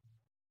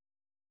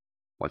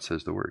 What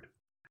says the Word?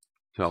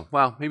 So,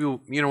 well, maybe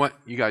you know what,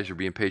 you guys are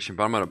being patient,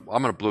 but I'm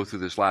gonna blow through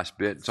this last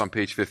bit. It's on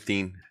page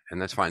 15,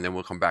 and that's fine. Then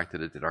we'll come back to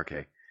the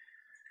Didache.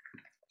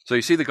 So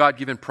you see the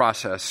God-given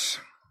process: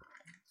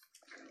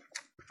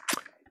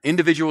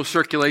 individual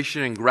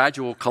circulation and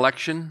gradual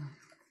collection.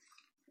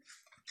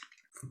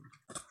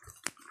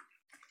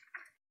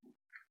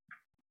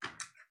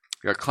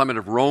 You got Clement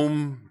of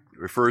Rome,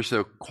 refers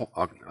to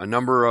a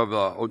number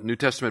of New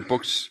Testament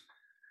books.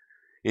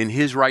 In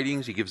his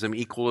writings, he gives them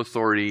equal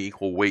authority,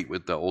 equal weight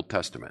with the Old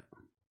Testament.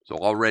 So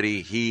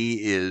already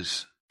he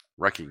is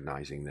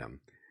recognizing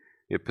them.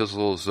 The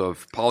epistles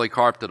of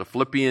Polycarp to the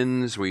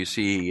Philippians, where you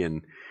see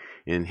in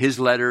In his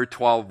letter,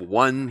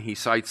 12:1, he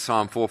cites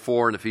Psalm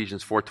 4:4 and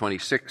Ephesians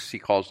 4:26. He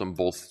calls them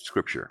both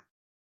Scripture.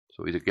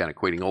 So he's again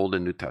equating Old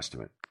and New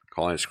Testament,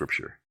 calling it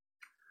Scripture.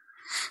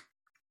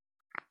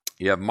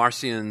 You have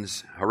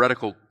Marcion's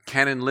heretical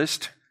canon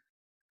list.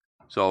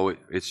 So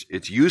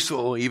it's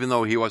useful, even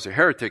though he was a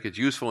heretic, it's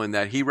useful in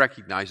that he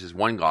recognizes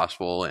one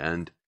gospel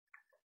and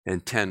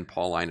 10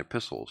 Pauline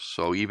epistles.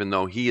 So even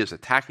though he is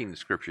attacking the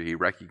Scripture, he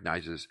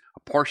recognizes a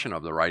portion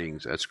of the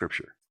writings as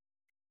Scripture.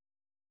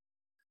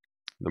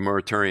 The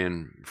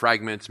Muratorian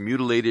fragments,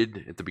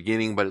 mutilated at the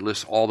beginning, but it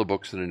lists all the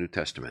books in the New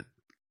Testament.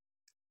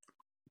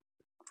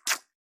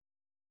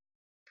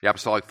 The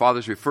Apostolic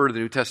Fathers refer to the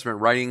New Testament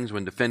writings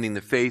when defending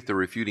the faith or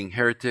refuting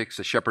heretics.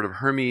 The Shepherd of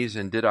Hermes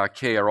and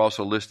Didache are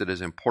also listed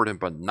as important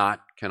but not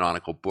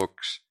canonical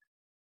books.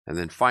 And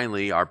then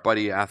finally, our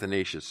buddy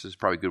Athanasius, this is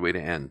probably a good way to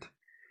end.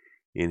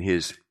 In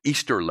his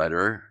Easter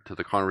letter to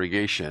the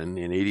congregation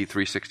in AD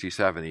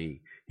 367,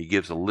 he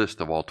gives a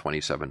list of all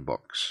 27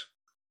 books.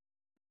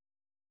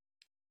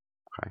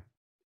 Okay,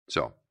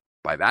 so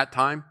by that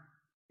time,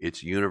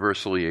 it's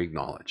universally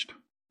acknowledged.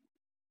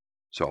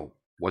 So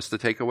what's the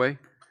takeaway?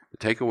 The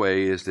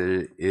takeaway is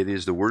that it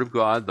is the Word of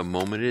God the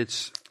moment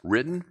it's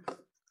written,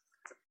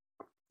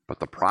 but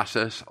the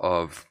process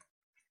of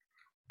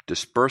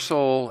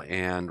dispersal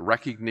and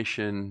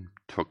recognition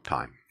took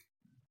time.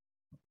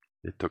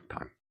 It took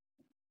time.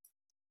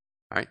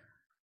 All right?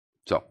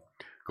 So,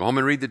 go home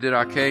and read the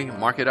Didache,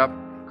 mark it up,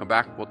 come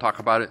back, we'll talk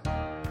about it.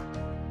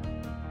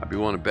 I'd be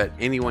willing to bet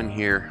anyone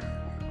here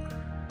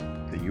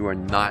that you are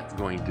not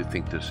going to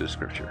think this is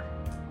Scripture.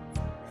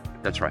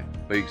 That's right.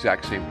 The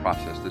exact same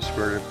process. The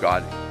Spirit of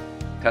God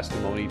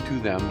testimony to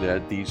them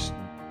that these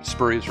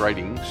spurious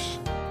writings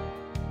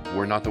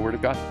were not the Word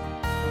of God.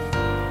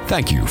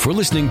 Thank you for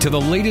listening to the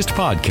latest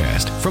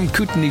podcast from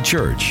Kootenai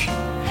Church.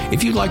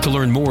 If you'd like to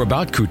learn more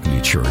about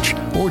Kootenai Church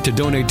or to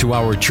donate to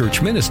our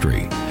church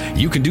ministry,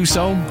 you can do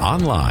so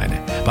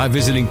online by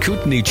visiting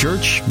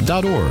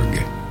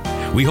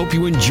kootenaichurch.org. We hope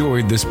you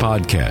enjoyed this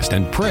podcast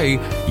and pray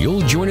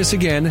you'll join us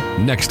again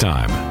next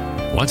time.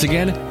 Once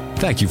again,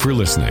 thank you for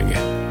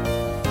listening.